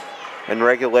left in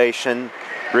regulation.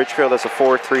 Ridgefield has a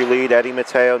 4-3 lead. Eddie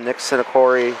Mateo, Nick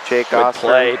Sinacori, Jake Oster. Good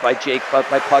play by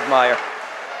Pugmire.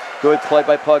 Good play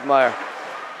by Pugmire.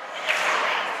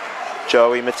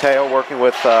 Joey Mateo working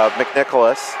with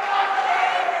McNicholas.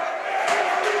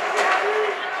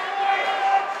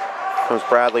 Comes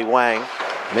Bradley Wang.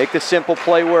 Make the simple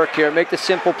play work here. Make the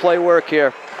simple play work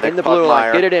here. Nick in the blue line.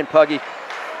 Pugmire. Get it in, Puggy.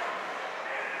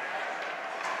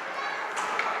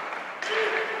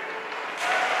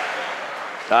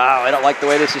 Oh, I don't like the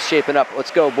way this is shaping up.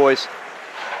 Let's go, boys.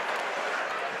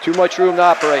 Too much room to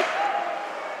operate.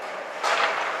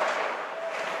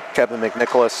 Kevin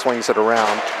McNicholas swings it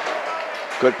around.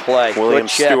 Good play. William Good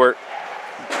check. Stewart.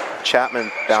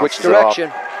 Chapman bounces Switch direction.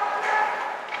 it off.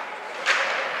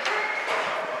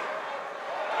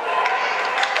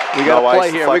 We got a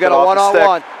play here. We got a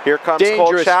one-on-one. Here comes Dangerous.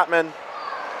 Cole Chapman.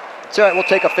 It's all right. We'll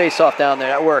take a face-off down there.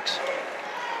 That works.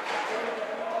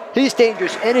 He's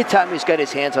dangerous anytime he's got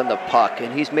his hands on the puck,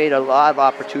 and he's made a lot of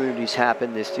opportunities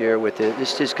happen this year with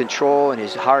his control and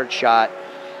his hard shot,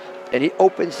 and he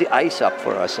opens the ice up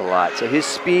for us a lot. So his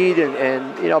speed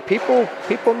and you know, people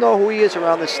know who he is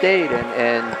around the state,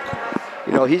 and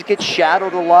you know, he gets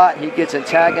shadowed a lot, he gets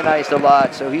antagonized a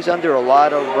lot, so he's under a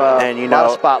lot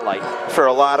of spotlight. For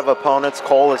a lot of opponents,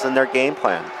 Cole is in their game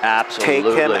plan.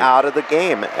 Absolutely. Take him out of the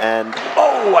game, and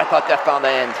oh, I thought that found the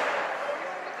end.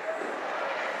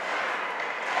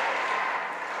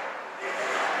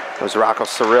 It was Rocco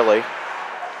Cirilli.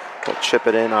 He'll chip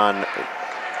it in on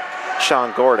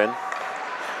Sean Gordon.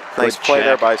 Nice Good play check.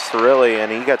 there by Cirilli,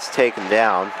 and he gets taken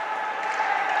down.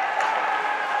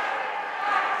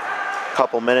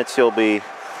 Couple minutes we'll be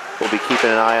keeping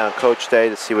an eye on Coach Day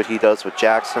to see what he does with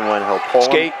Jackson when he'll pull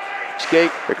him.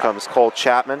 Skate. Here comes Cole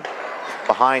Chapman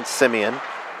behind Simeon.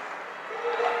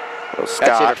 So That's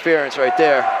Scott, interference right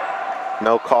there.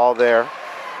 no call there.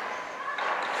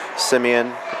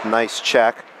 Simeon, nice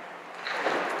check.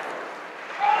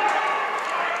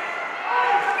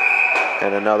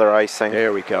 And another icing.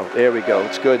 There we go. There we go.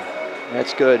 It's good.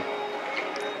 That's good.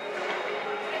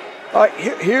 All right,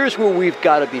 here's where we've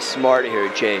got to be smart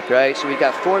here, Jake, right? So we've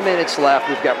got 4 minutes left.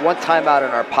 We've got one timeout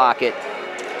in our pocket.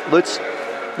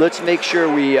 Let's make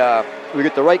sure we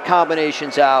get the right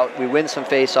combinations out, we win some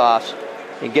face-offs,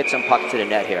 and get some pucks to the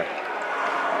net here.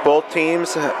 Both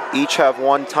teams each have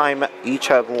one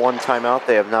timeout.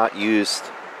 They have not used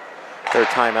their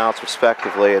timeouts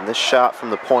respectively. And this shot from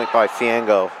the point by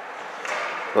Fiango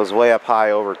goes way up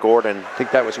high over Gordon. I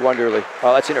think that was Wonderly.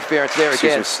 Oh, that's interference there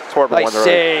again. Excuse me, Torben Nice Wonderly,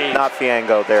 save. not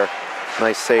Fiango there.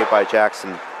 Nice save by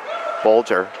Jackson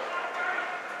Bolger.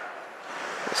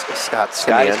 Scott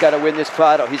Simeon. He's got to win this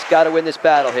battle. He's got to win this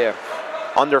battle here.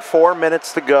 Under 4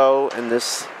 minutes to go in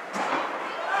this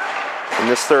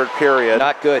third period.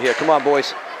 Not good here. Come on,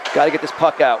 boys. Got to get this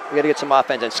puck out. We got to get some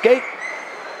offense in. Skate.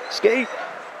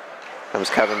 Comes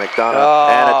Kevin McDonough, Oh,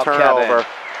 and a turnover.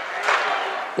 Kevin.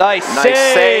 Nice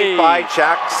save by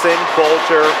Jackson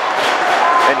Bolger,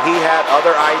 and he had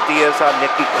other ideas on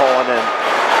Nicky Cullinan.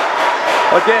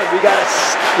 Again, we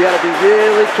gotta be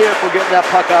really careful getting that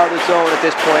puck out of the zone at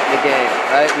this point in the game.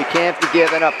 Right? We can't be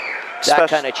giving up that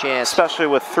kind of chance. Especially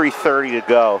with 3:30 to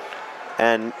go,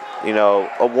 and you know,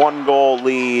 a 1-goal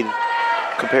lead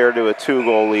compared to a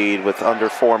 2-goal lead with under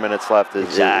 4 minutes left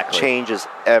it changes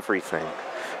everything.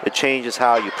 It changes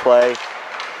how you play.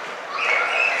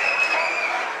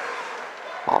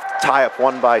 Off the tie-up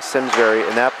one by Simsbury,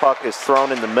 and that puck is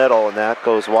thrown in the middle, and that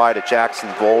goes wide to Jackson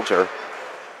Bolger.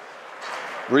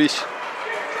 Reese.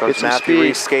 Comes Matthew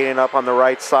Reese skating up on the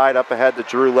right side, up ahead to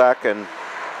Drew Leck, and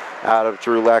out of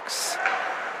Drew Leck's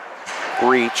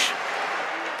reach.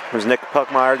 There's Nick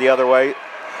Puckmeyer the other way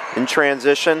in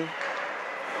transition.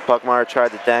 Puckmeyer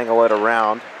tried to dangle it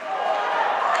around.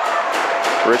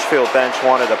 Ridgefield bench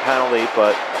wanted a penalty,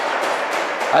 but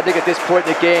I think at this point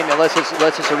in the game, unless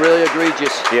it's a really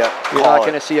egregious, you're not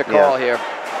going to see a call here.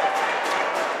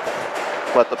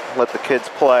 Let the kids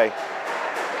play.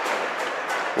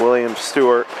 William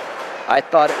Stewart. I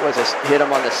thought it was hit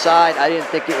him on the side. I didn't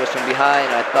think it was from behind.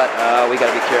 I thought, we got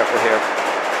to be careful here.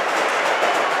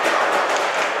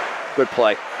 Good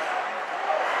play.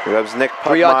 Here comes Nick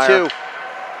Puckmeyer. 3-on-2.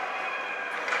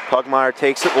 Puckmeyer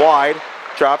takes it wide,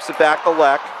 drops it back to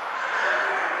Leck.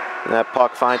 And that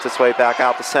puck finds its way back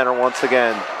out the center once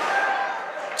again.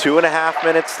 2.5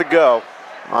 minutes to go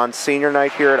on senior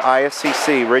night here at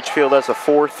ISCC. Ridgefield has a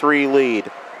 4-3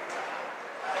 lead.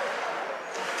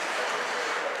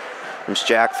 There's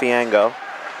Jack Fiango.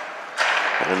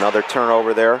 And another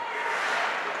turnover there.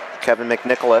 Kevin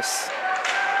McNicholas.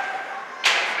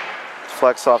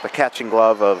 Flex off the catching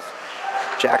glove of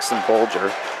Jackson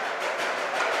Bolger.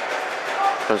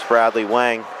 Comes Bradley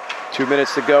Wang. 2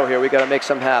 minutes to go here. We got to make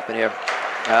something happen here.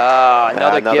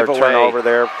 Another giveaway. Turnover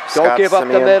there. Don't give up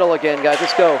the middle again, guys.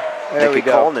 Let's go. There we Nicky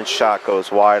go. Cullinan's shot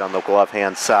goes wide on the glove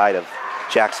hand side of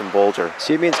Jackson Bolger.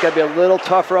 Simeon's got to be a little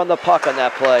tougher on the puck on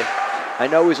that play. I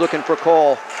know he's looking for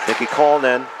Cole. Nicky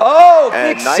Cullinan. Oh,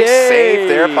 and big nice save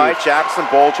there by Jackson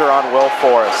Bolger on Will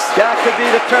Forrest. That could be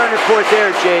the turning point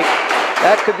there, Jake.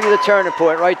 That could be the turning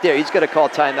point right there. He's going to call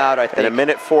timeout, I think. In a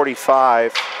minute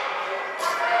 45.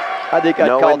 I think I'd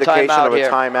no call indication timeout of a here.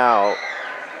 timeout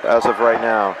as of right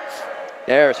now.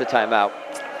 There's a timeout.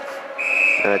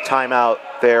 And a timeout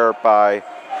there by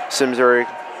Simsbury.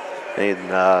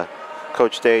 And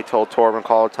Coach Day told Torben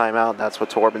call a timeout, and that's what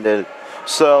Torben did.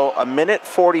 So a minute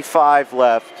 45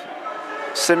 left.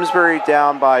 Simsbury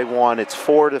down by 1. It's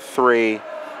 4-3.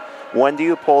 When do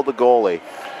you pull the goalie?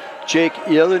 Jake,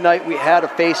 the other night we had a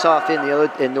face-off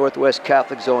in Northwest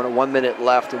Catholic Zone, and 1 minute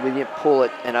left, and we didn't pull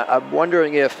it. And I'm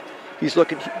wondering if he's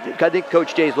looking. I think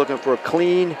Coach Day is looking for a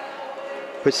clean,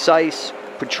 precise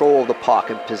control of the puck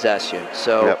and possession.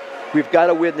 So we've got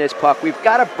to win this puck. We've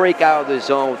got to break out of the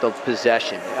zone with the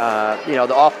possession.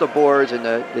 The off the boards and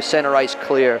the center ice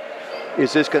clear.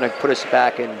 Is this going to put us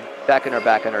back in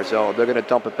our zone? They're going to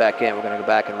dump it back in. We're going to go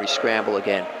back and re-scramble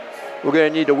again. We're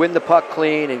going to need to win the puck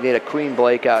clean and get a clean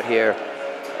break out here.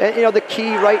 And, the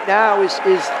key right now is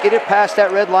get it past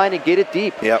that red line and get it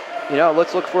deep. Yep.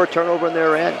 Let's look for a turnover in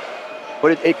their end.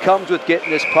 But it comes with getting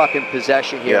this puck in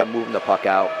possession here and moving the puck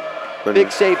out.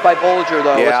 Big save by Bolger,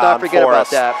 though. Yeah, Let's not forget about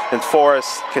Forrest. that. And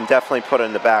Forrest can definitely put it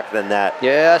in the back of the net.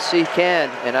 Yes, he can.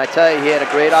 And I tell you, he had a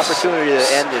great opportunity to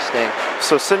end this thing.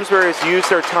 So Simsbury has used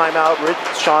their timeout.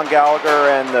 Sean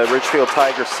Gallagher and the Ridgefield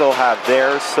Tigers still have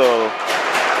theirs, so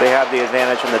they have the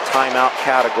advantage in the timeout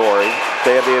category.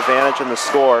 They have the advantage in the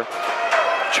score.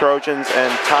 Trojans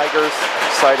and Tigers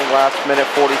citing last minute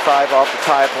 45 off the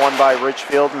tie-up won by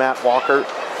Ridgefield. Matt Walker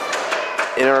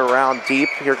in and around deep.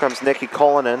 Here comes Nicky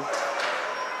Cullinan.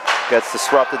 Gets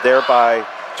disrupted there by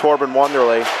Torben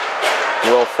Wonderly.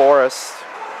 Will Forrest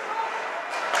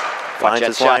finds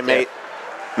his line mate,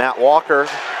 Matt Walker,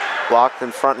 blocked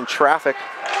in front in traffic.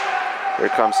 Here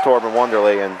comes Torben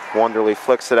Wonderly, and Wonderly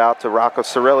flicks it out to Rocco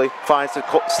Cirilli. Finds the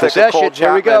stick of Cole Chapman.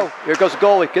 Here we go. Here goes the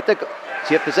goalie. Get the. Does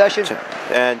he have possession?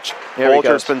 And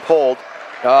Bolger's been pulled.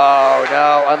 Oh,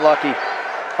 no. Unlucky.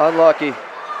 Unlucky.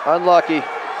 Unlucky.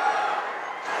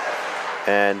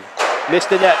 And missed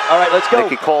the net. All right, let's go.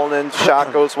 Nicky Cullinan,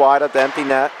 shot goes wide at the empty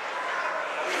net.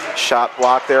 Shot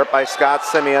blocked there by Scott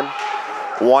Simeon.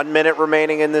 1 minute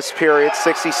remaining in this period,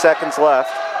 60 seconds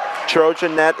left.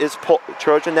 Trojan net is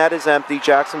empty.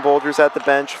 Jackson Bolger's at the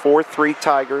bench. 4-3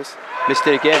 Tigers. Missed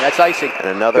it again. That's icing. And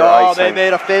another icing. They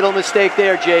made a fatal mistake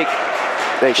there, Jake.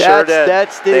 They sure did.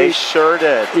 They sure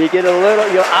did. You get a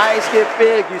little, your eyes get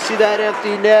big. You see that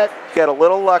empty net. Get a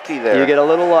little lucky there. You get a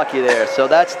little lucky there. So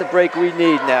that's the break we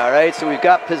need now, right? So we've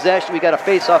got possession. We got a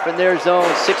face-off in their zone.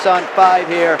 6-on-5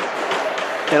 here.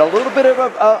 And a little bit of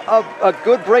a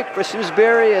good break for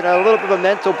Simsbury and a little bit of a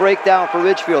mental breakdown for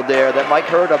Ridgefield there that might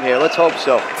hurt them here. Let's hope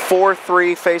so.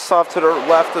 4-3 face-off to the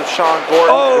left of Sean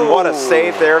Gordon. Oh. And what a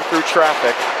save there through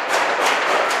traffic.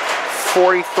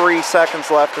 43 seconds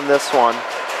left in this one.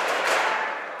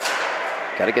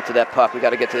 Got to get to that puck. We got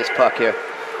to get to this puck here.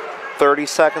 30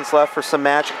 seconds left for some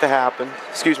magic to happen.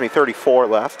 Excuse me, 34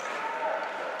 left.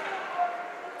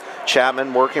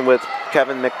 Chapman working with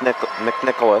Kevin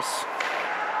McNicholas.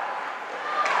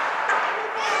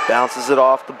 Bounces it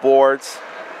off the boards.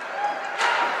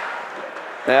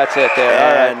 That's it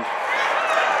there. And all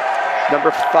right.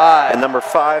 Number 5. And number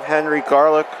 5, Henry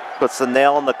Garlick, puts the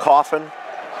nail in the coffin.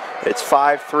 It's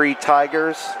 5-3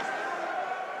 Tigers.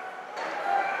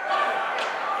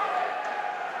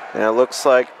 And it looks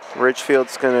like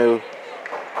Ridgefield's going to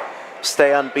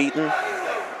stay unbeaten.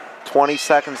 20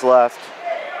 seconds left.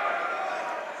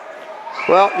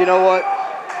 Well, you know what?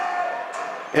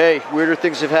 Hey, weirder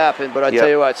things have happened, but I tell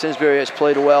you what, Simsbury has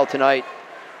played well tonight.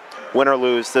 Win or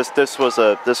lose, this was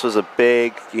a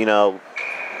big,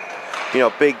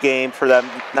 big game for them.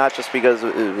 Not just because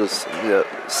it was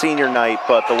senior night,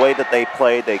 but the way that they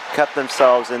played, they kept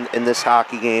themselves in this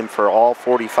hockey game for all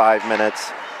 45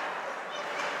 minutes.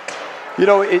 You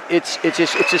know, it's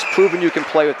just proving you can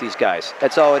play with these guys.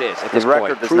 That's all it is at this point. The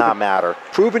record does not matter.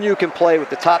 Proving you can play with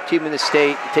the top team in the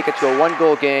state, take it to a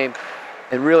 1-goal game,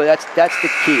 and really that's the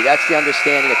key. That's the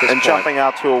understanding at this point. And jumping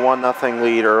out to a 1-0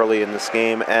 lead early in this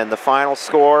game. And the final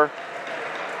score,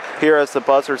 here as the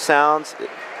buzzer sounds,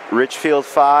 Ridgefield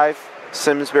 5,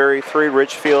 Simsbury 3.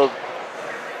 Ridgefield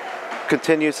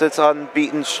continues its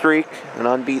unbeaten streak, an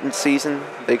unbeaten season.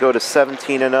 They go to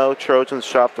 17-0. Trojans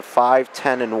drop to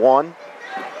 5-10-1.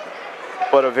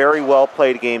 But a very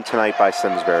well-played game tonight by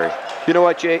Simsbury. You know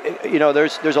what, Jay? You know,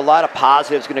 there's a lot of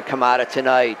positives going to come out of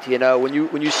tonight. You know, when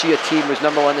you see a team who's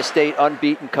number 1 in the state,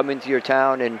 unbeaten, come into your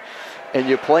town and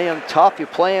you play them tough, you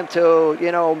play them to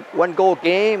 1-goal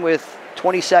game with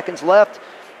 20 seconds left,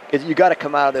 you got to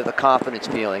come out of there with a confidence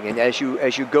feeling. And as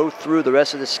you go through the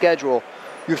rest of the schedule,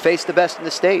 you face the best in the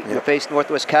state. You face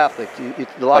Northwest Catholic. You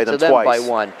lots of them twice. by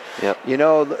 1. Yep.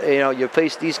 You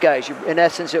face these guys. In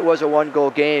essence, it was a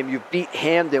 1-goal game. You beat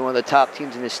Hamden, one of the top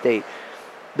teams in the state.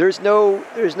 There's no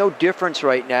difference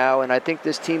right now, and I think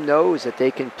this team knows that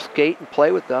they can skate and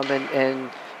play with them. And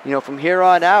from here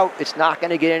on out, it's not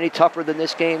going to get any tougher than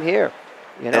this game here.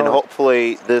 And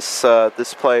hopefully this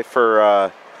play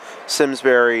for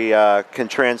Simsbury can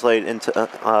translate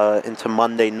into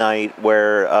Monday night,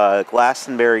 where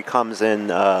Glastonbury comes in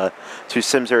to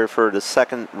Simsbury for the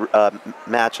second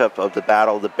matchup of the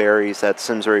Battle of the Berries at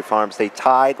Simsbury Farms. They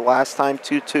tied last time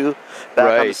 2-2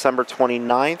 back on December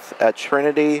 29th at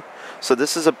Trinity. So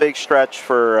this is a big stretch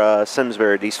for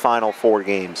Simsbury, these final 4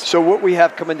 games. So what we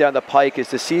have coming down the pike is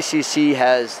the CCC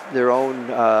has their own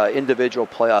individual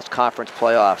playoffs, conference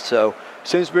playoffs. So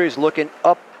Simsbury's looking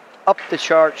up the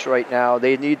charts right now.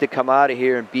 They need to come out of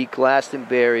here and beat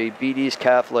Glastonbury, beat East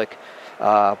Catholic,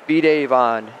 beat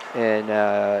Avon, and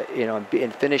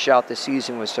and finish out the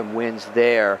season with some wins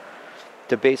there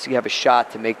to basically have a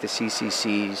shot to make the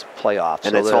CCC's playoffs.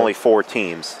 And so it's only 4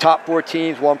 teams. Top 4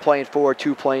 teams, 1 playing 4,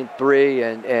 2 playing 3,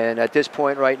 and at this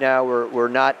point right now we're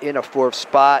not in a 4th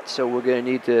spot, so we're going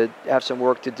to need to have some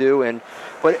work to do.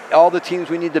 But all the teams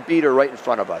we need to beat are right in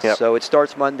front of us. Yep. So it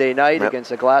starts Monday night against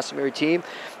the Glastonbury team.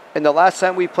 And the last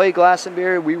time we played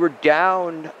Glastonbury, we were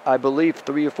down, I believe,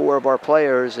 3 or 4 of our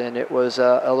players, and it was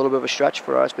a little bit of a stretch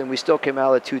for us, but we still came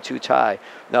out with a 2-2 tie.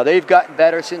 Now, they've gotten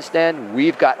better since then.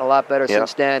 We've gotten a lot better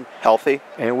since then. Healthy.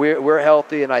 And we're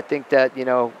healthy, and I think that, you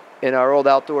know, in our old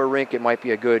outdoor rink, it might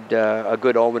be a good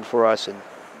omen for us and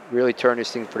really turn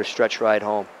this thing for the stretch ride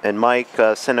home. And Mike,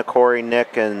 Sinacori,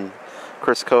 Nick, and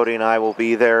Chris Cody and I will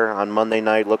be there on Monday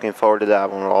night. Looking forward to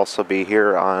that one. We'll also be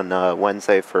here on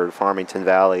Wednesday for Farmington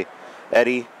Valley.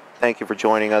 Eddie, thank you for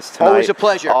joining us tonight. Always a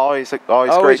pleasure. Always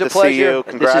great to see you.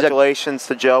 Congratulations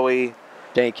to Joey.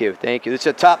 Thank you. Thank you. It's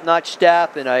a top-notch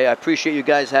staff, and I appreciate you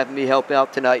guys having me help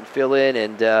out tonight and fill in.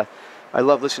 And I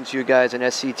love listening to you guys on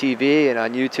SCTV and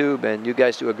on YouTube, and you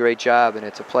guys do a great job, and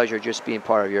it's a pleasure just being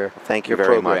part of your Thank you your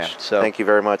very program. much. So. Thank you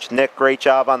very much. Nick, great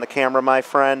job on the camera, my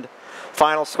friend.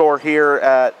 Final score here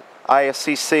at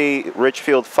ISCC,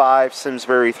 Ridgefield 5,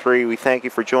 Simsbury 3. We thank you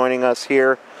for joining us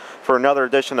here for another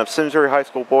edition of Simsbury High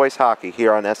School Boys Hockey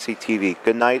here on SCTV.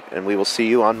 Good night, and we will see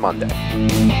you on Monday.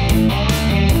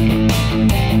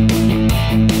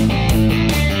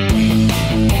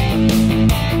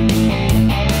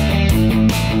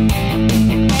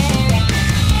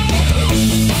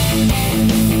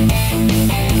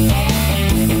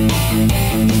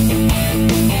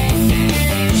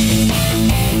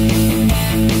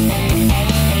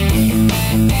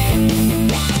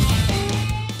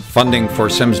 Funding for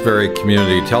Simsbury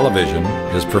Community Television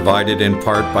is provided in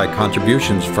part by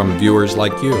contributions from viewers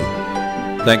like you.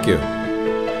 Thank you.